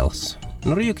anywhere else.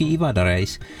 Noriyuki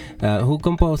Iwata, who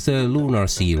composed the Lunar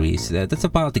series, that's a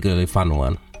particularly fun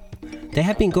one. They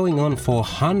have been going on for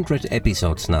 100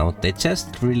 episodes now. They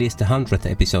just released the 100th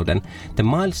episode, and the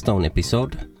milestone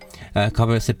episode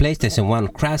covers the PlayStation 1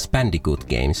 Crash Bandicoot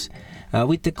games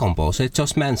with the composer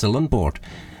Josh Mansell on board.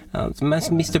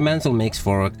 Mr. Mansell makes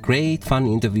for a great fun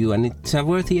interview, and it's a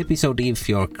worthy episode if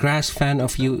you're a Crash fan.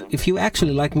 If you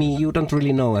actually, like me, you don't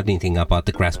really know anything about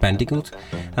the Crash Bandicoot.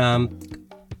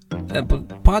 A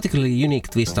particularly unique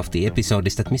twist of the episode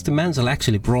is that Mr. Mansell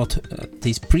actually brought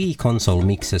these pre-console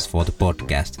mixes for the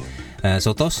podcast.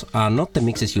 So those are not the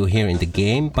mixes you hear in the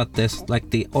game, but there's like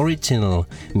the original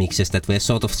mixes that were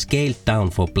sort of scaled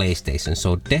down for PlayStation.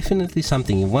 So definitely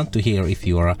something you want to hear if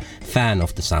you are a fan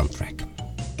of the soundtrack.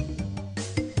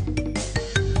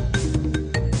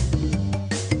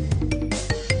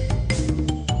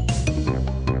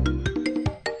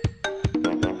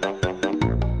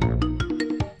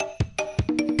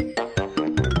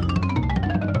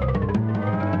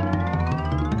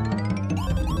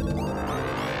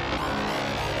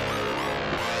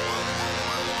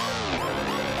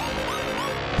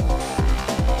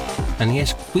 And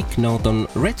here's a quick note on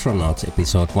Retronauts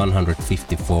episode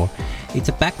 154. It's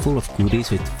a bag full of goodies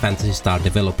with Phantasy Star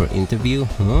developer interview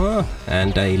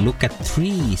and a look at 3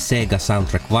 Sega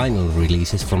soundtrack vinyl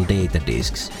releases from Data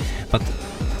Discs. But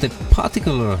the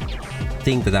particular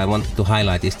thing that I wanted to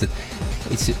highlight is that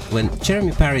it's when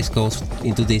Jeremy Paris goes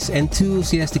into this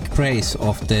enthusiastic praise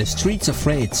of the Streets of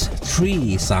Rage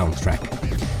 3 soundtrack.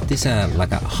 This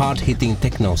like a hard-hitting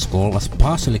techno score was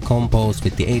partially composed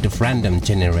with the aid of random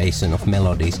generation of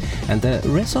melodies, and the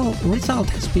result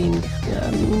has been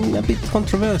a bit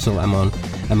controversial among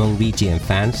VGM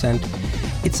fans. And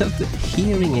it's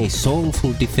hearing a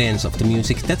soulful defense of the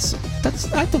music. That's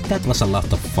I thought that was a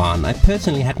lot of fun. I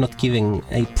personally had not given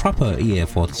a proper ear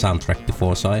for the soundtrack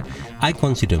before, so I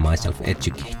consider myself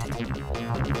educated.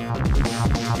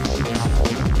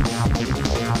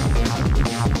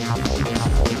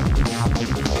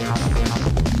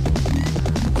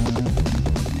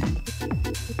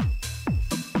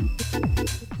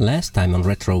 Last time on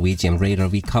Retro VGM Radar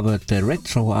we covered the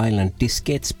Retro Island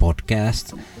Diskettes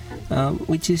podcast,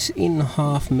 which is in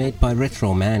half made by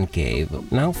Retro Man Cave.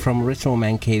 Now from Retro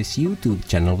Man Cave's YouTube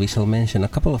channel we shall mention a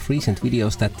couple of recent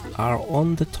videos that are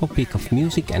on the topic of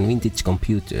music and vintage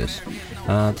computers.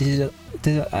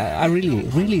 I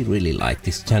really like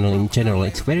this channel in general.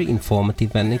 It's very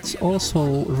informative and it's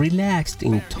also relaxed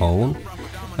in tone.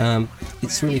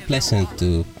 It's really pleasant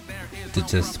to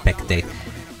just spectate.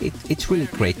 It's really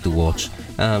great to watch.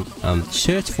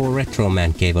 Search for Retro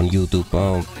Man Cave on YouTube.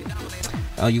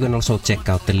 You can also check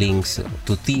out the links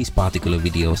to these particular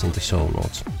videos in the show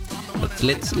notes. But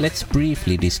let's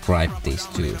briefly describe these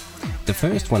two. The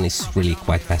first one is really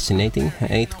quite fascinating.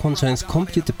 It concerns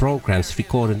computer programs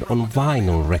recorded on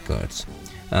vinyl records.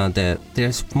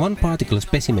 There's one particular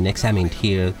specimen examined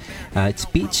here. It's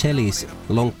Pete Shelley's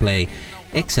long play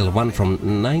XL1 from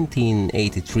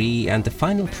 1983, and the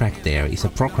final track there is a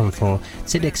program for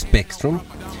ZX Spectrum.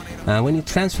 When you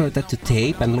transfer that to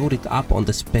tape and load it up on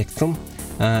the Spectrum,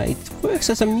 it works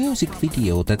as a music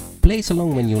video that plays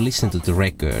along when you listen to the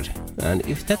record. And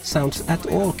if that sounds at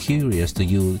all curious to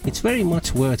you, it's very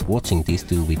much worth watching these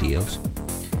two videos.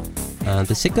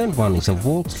 The second one is a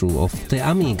walkthrough of the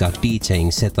Amiga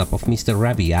DJing setup of Mr.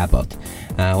 Ravi Abbott.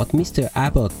 What Mr.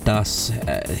 Abbott does,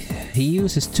 he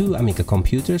uses 2 Amiga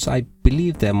computers, I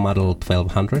believe they're model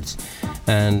 1200s,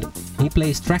 and he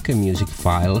plays tracker music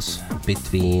files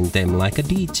between them like a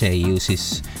DJ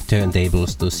uses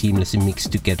turntables to seamlessly mix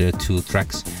together 2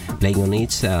 tracks, playing on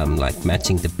each, like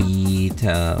matching the beat,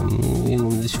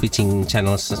 switching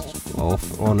channels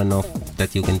on and off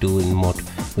that you can do in mod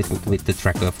with the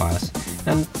tracker files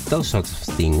and those sorts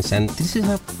of things. And this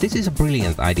is a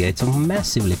brilliant idea. It's a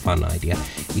massively fun idea.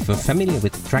 If you're familiar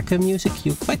with tracker music,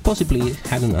 you quite possibly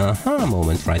had an aha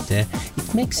moment right there.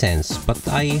 It makes sense, but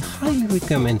I highly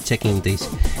recommend checking these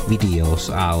videos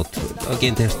out.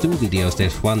 Again, there's 2 videos.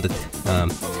 There's one that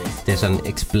there's an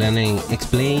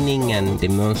explaining and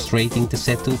demonstrating the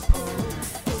setup,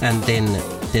 and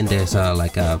then there's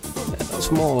like a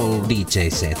small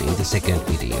DJ set in the second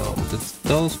video.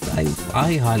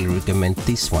 I highly recommend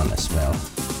this one as well.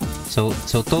 So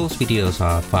those videos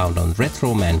are found on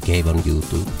Retro Man Cave on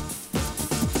YouTube.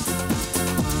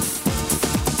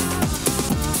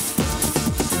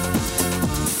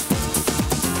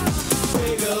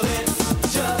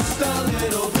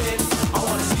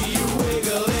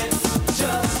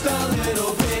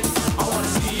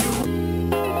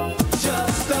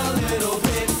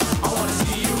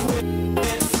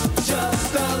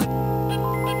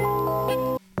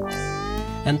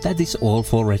 And that is all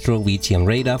for Retrovici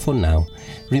Radar for now.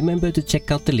 Remember to check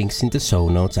out the links in the show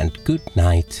notes, and good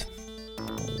night.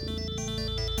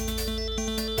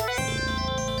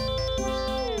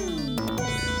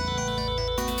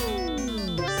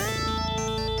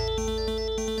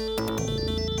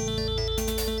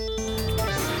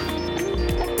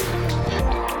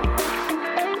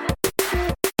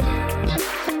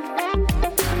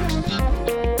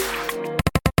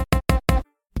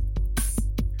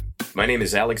 My name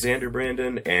is Alexander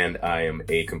Brandon, and I am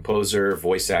a composer,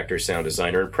 voice actor, sound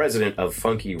designer, and president of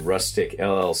Funky Rustic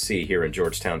LLC here in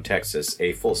Georgetown, Texas,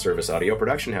 a full-service audio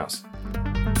production house.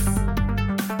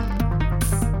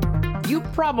 You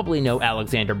probably know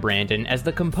Alexander Brandon as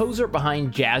the composer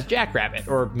behind Jazz Jackrabbit,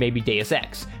 or maybe Deus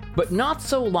Ex. But not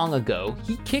so long ago,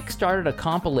 he kickstarted a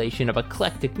compilation of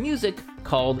eclectic music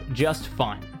called Just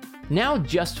Fun. Now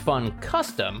Just Fun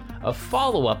Custom, a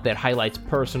follow-up that highlights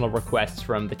personal requests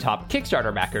from the top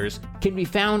Kickstarter backers, can be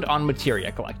found on Materia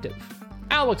Collective.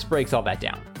 Alex breaks all that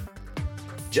down.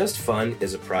 Just Fun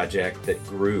is a project that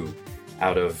grew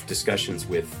out of discussions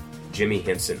with Jimmy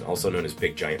Henson, also known as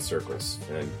Big Giant Circles.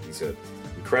 And he's an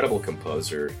incredible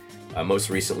composer. Most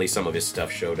recently, some of his stuff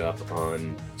showed up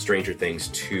on Stranger Things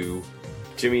 2.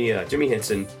 Jimmy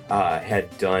Henson had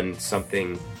done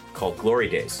something called Glory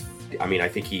Days. I mean, I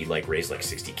think he raised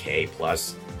 $60K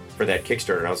plus for that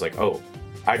Kickstarter, and I was like, oh,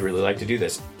 I'd really like to do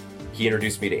this. He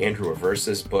introduced me to Andrew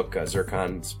Aversa's book,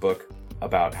 Zircon's book,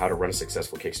 about how to run a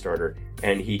successful Kickstarter,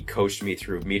 and he coached me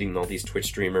through meeting all these Twitch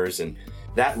streamers, and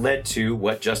that led to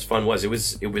what Just Fun was. It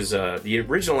was the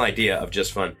original idea of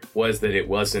Just Fun was that it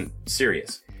wasn't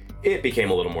serious. It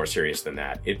became a little more serious than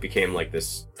that. It became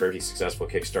this very successful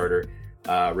Kickstarter.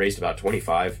 Raised about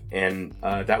 25, and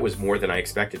that was more than I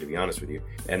expected, to be honest with you.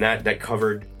 And that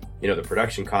covered, the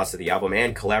production costs of the album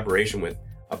and collaboration with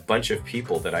a bunch of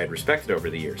people that I had respected over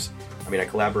the years. I mean, I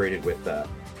collaborated with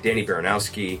Danny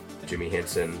Baranowski, Jimmy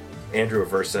Henson, Andrew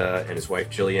Aversa, and his wife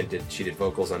Jillian did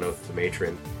vocals on Oath of the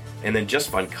Matron. And then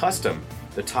Just Fun Custom,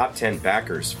 the top 10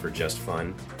 backers for Just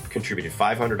Fun contributed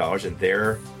 $500, and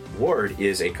their award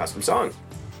is a custom song.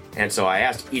 And so I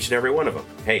asked each and every one of them,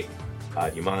 hey,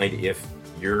 do you mind if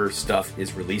your stuff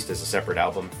is released as a separate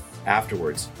album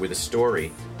afterwards with a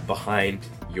story behind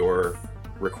your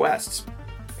requests?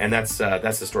 And that's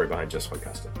the story behind Just Fun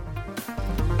Custom.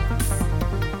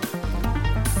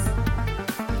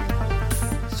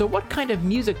 So what kind of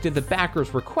music did the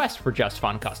backers request for Just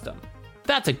Fun Custom?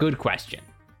 That's a good question.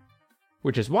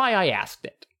 Which is why I asked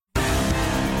it.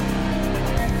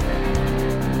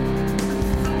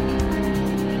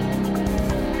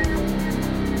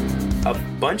 A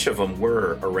bunch of them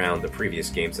were around the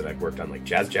previous games that I'd worked on, like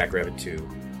Jazz Jackrabbit 2,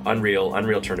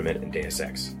 Unreal Tournament, and Deus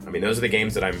Ex. I mean, those are the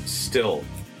games that I'm still,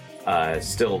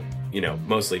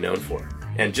 mostly known for.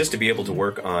 And just to be able to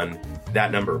work on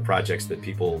that number of projects that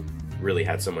people really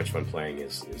had so much fun playing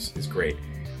is great.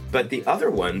 But the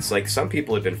other ones, some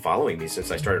people have been following me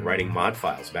since I started writing mod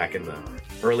files back in the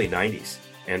early 90s.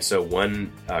 And so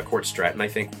one, Court Stratton, I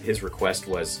think his request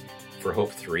was for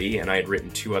Hope 3, and I had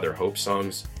written 2 other Hope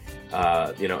songs.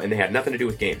 And they had nothing to do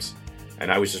with games.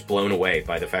 And I was just blown away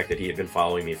by the fact that he had been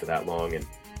following me for that long and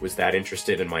was that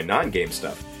interested in my non-game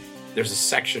stuff. There's a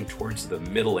section towards the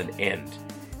middle and end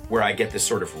where I get this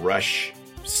sort of Rush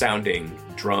sounding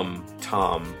drum,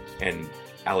 tom, and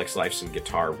Alex Lifeson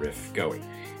guitar riff going.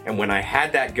 And when I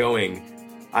had that going,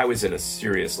 I was in a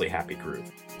seriously happy groove.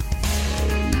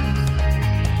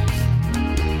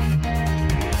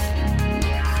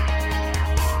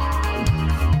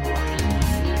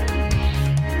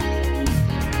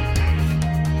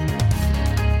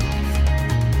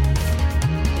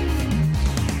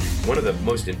 One of the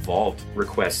most involved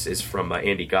requests is from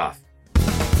Andy Goff.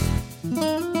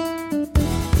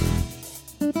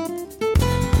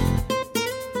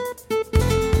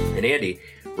 And Andy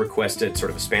requested sort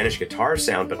of a Spanish guitar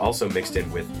sound, but also mixed in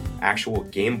with actual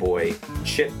Game Boy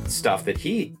chip stuff that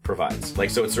he provides.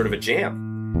 So it's sort of a jam.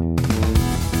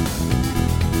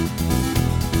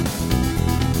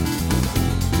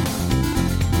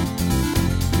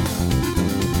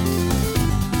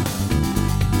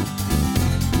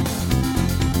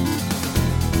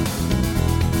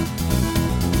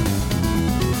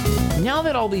 Now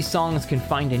that all these songs can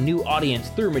find a new audience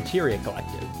through Materia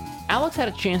Collective, Alex had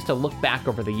a chance to look back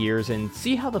over the years and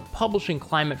see how the publishing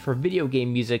climate for video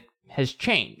game music has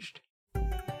changed.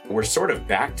 We're sort of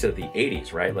back to the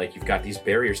 80s, right? You've got these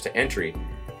barriers to entry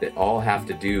that all have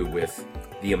to do with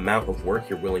the amount of work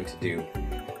you're willing to do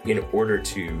in order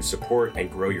to support and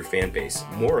grow your fan base,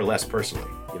 more or less personally.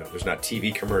 There's not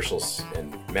TV commercials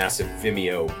and massive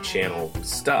Vimeo channel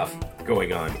stuff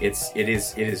going on. It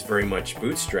is very much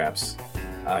bootstraps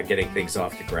getting things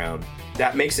off the ground.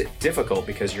 That makes it difficult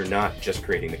because you're not just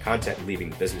creating the content and leaving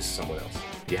the business to someone else.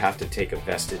 You have to take a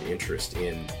vested interest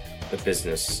in the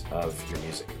business of your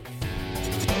music.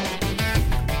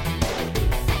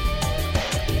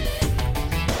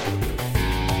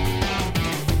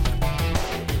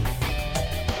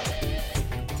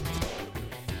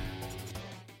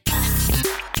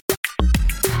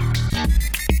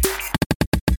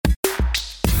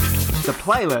 The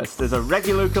playlist is a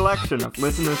regular collection of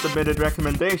listener-submitted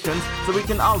recommendations so we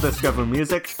can all discover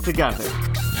music together.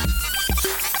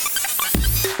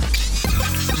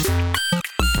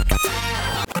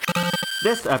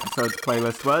 This episode's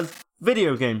playlist was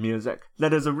Video Game Music,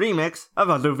 that is a remix of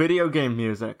other video game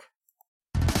music.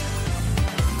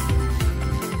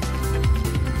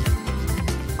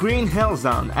 Green Hill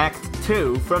Zone Act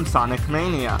 2 from Sonic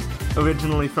Mania,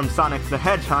 originally from Sonic the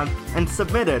Hedgehog and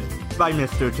submitted by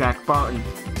Mr. Jack Barton.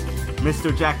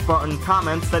 Mr. Jack Barton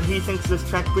comments that he thinks this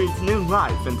track breathes new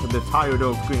life into the tired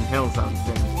old Green Hill Zone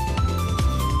scene.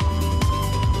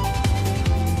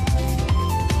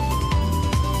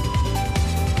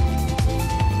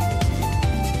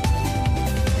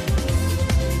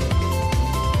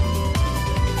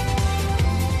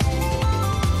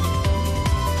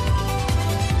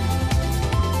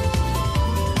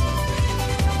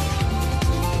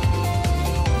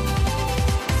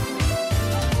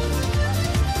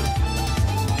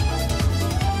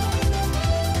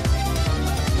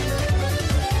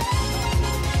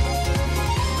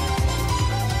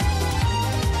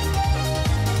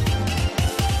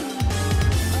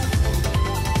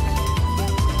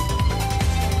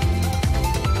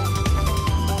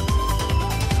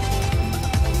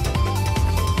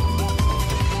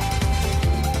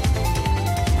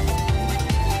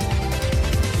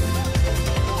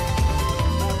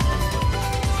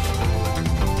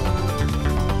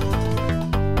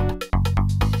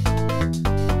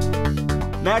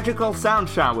 Magical Sound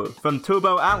Shower from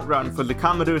Turbo Outrun for the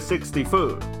Commodore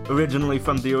 64, originally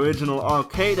from the original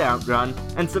arcade Outrun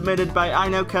and submitted by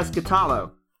Aino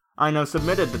Cascatalo. Aino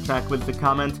submitted the track with the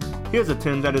comment, "Here's a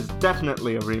tune that is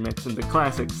definitely a remix in the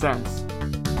classic sense."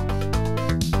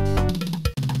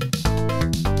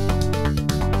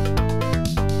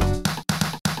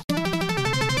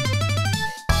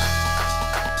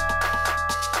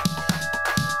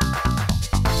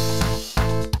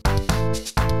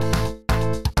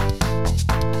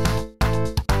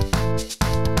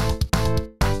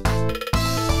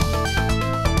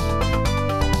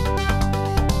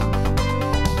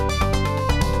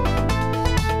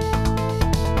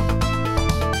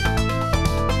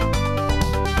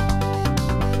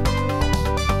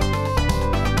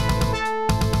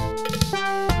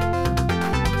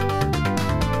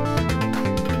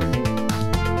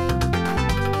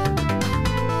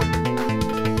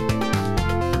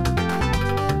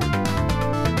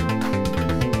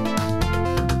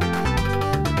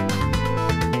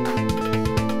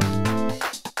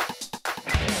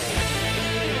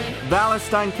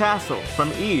 Valestein Castle from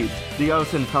Ys, the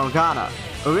Oath in Felghana,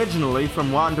 originally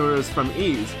from Wanderers from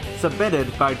Ys,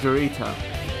 submitted by Jurito.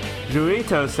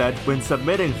 Jurito said when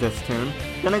submitting this tune,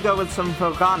 gonna go with some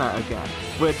Felghana again,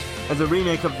 which, as a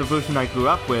remake of the version I grew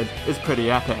up with, is pretty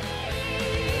epic.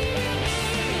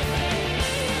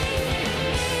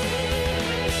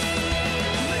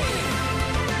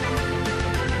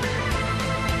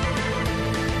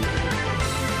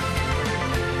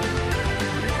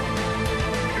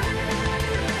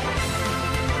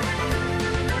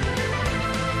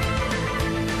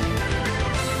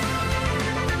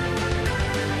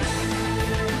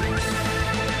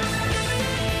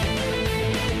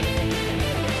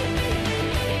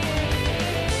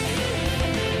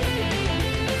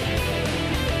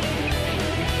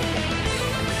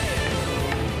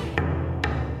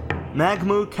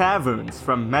 Magmu Caverns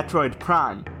from Metroid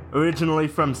Prime, originally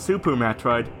from Super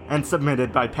Metroid and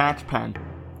submitted by Patchpen.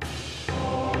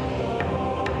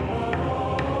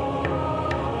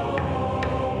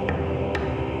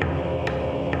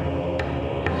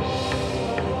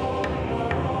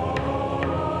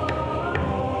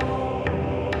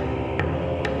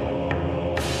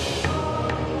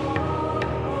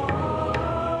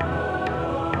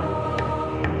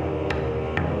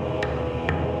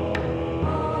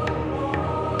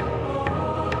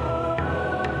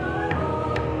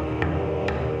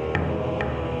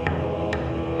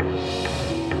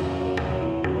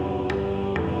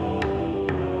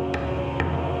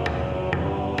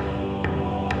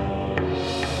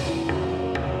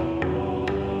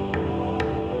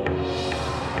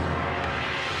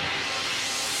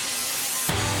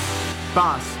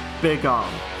 Boss Big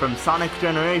Arm from Sonic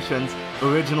Generations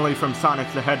originally from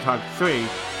Sonic the Hedgehog 3,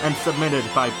 and submitted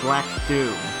by Black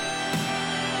Doom.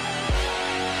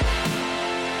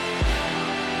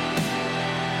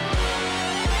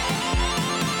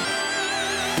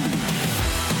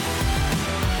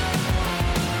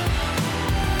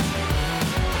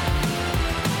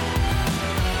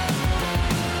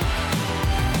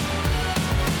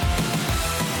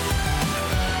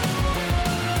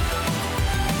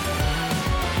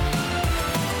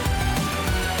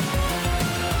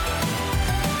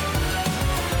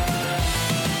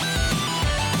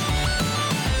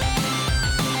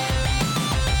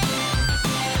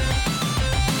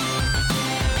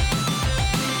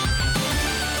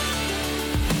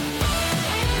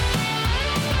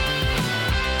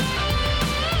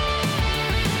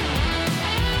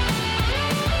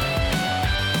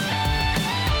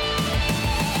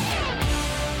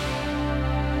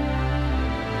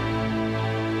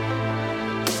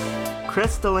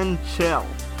 Crystalline Chill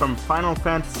from Final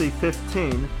Fantasy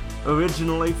XV,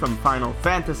 originally from Final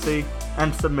Fantasy,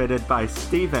 and submitted by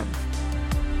Steven.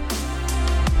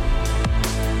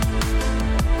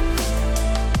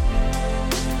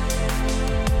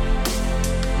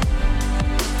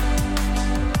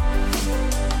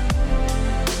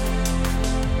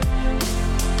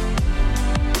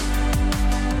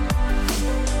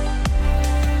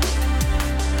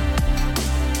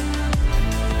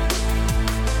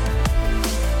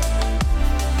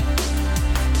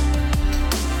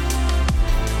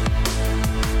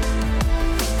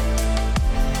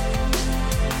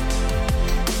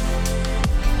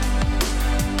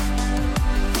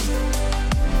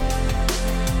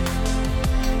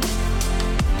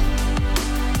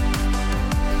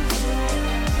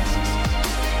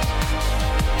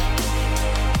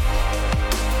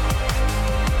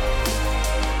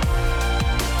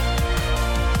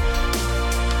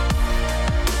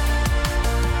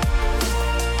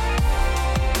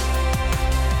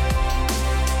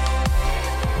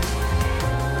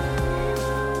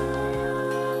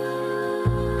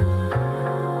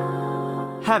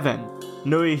 Heaven,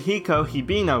 Norihiko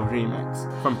Hibino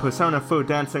remix from Persona 4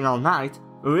 Dancing All Night,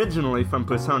 originally from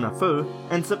Persona 4,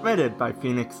 and submitted by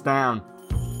Phoenix Down.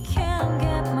 Can't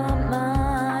get my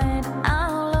mind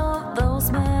out of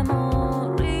those memories.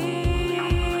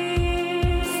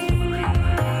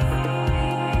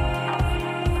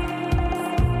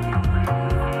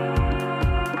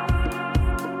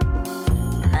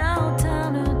 Now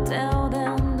time to tell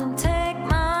them to take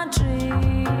my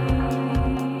dream.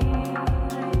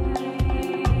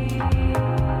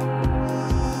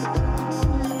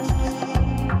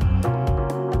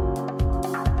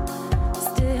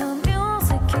 Still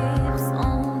music keeps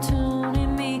on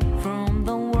tuning me from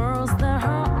the words that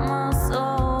hurt my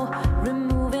soul,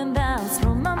 removing doubts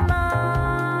from my mind.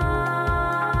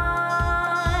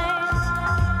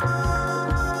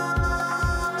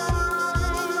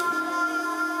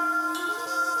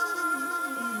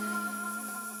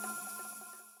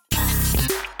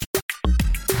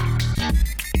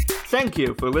 Thank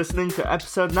you for listening to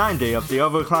episode 90 of the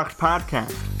Overclocked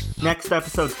Podcast. Next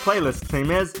episode's playlist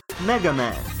theme is Mega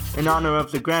Man. In honor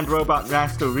of the Grand Robot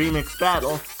Raster Remix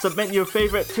Battle, submit your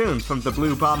favorite tunes from the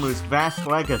Blue Bomber's vast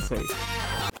legacy.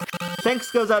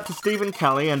 Thanks goes out to Stephen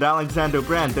Kelly and Alexander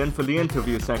Brandon for the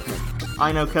interview segment.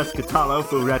 Aino Cascatalo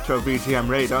for Retro VGM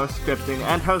Radio, scripting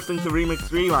and hosting the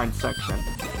Remix Rewind section.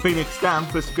 Phoenix Down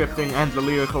for scripting and the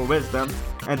lyrical wisdom,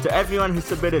 and to everyone who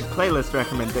submitted playlist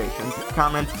recommendations,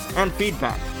 comments, and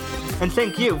feedback. And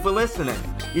thank you for listening.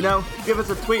 You know, give us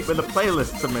a tweet with a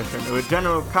playlist submission or a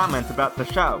general comment about the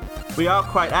show. We are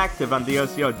quite active on the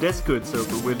OCO Discord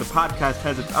server where the podcast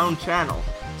has its own channel,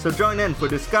 so join in for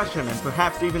discussion and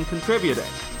perhaps even contributing.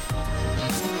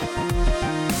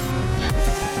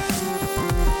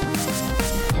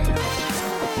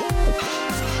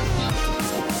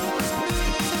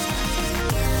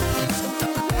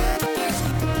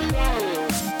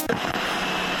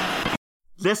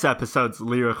 This episode's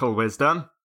lyrical wisdom: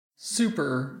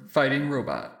 Super Fighting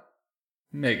Robot.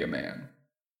 Mega Man.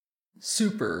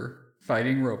 Super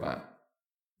Fighting Robot.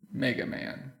 Mega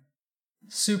Man.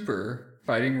 Super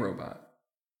Fighting Robot.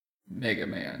 Mega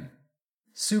Man.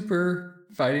 Super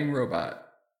Fighting Robot.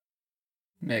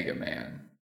 Mega Man.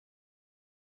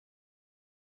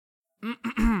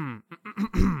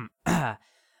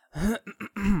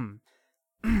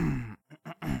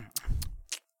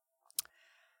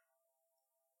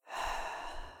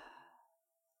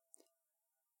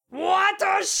 What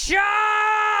a show!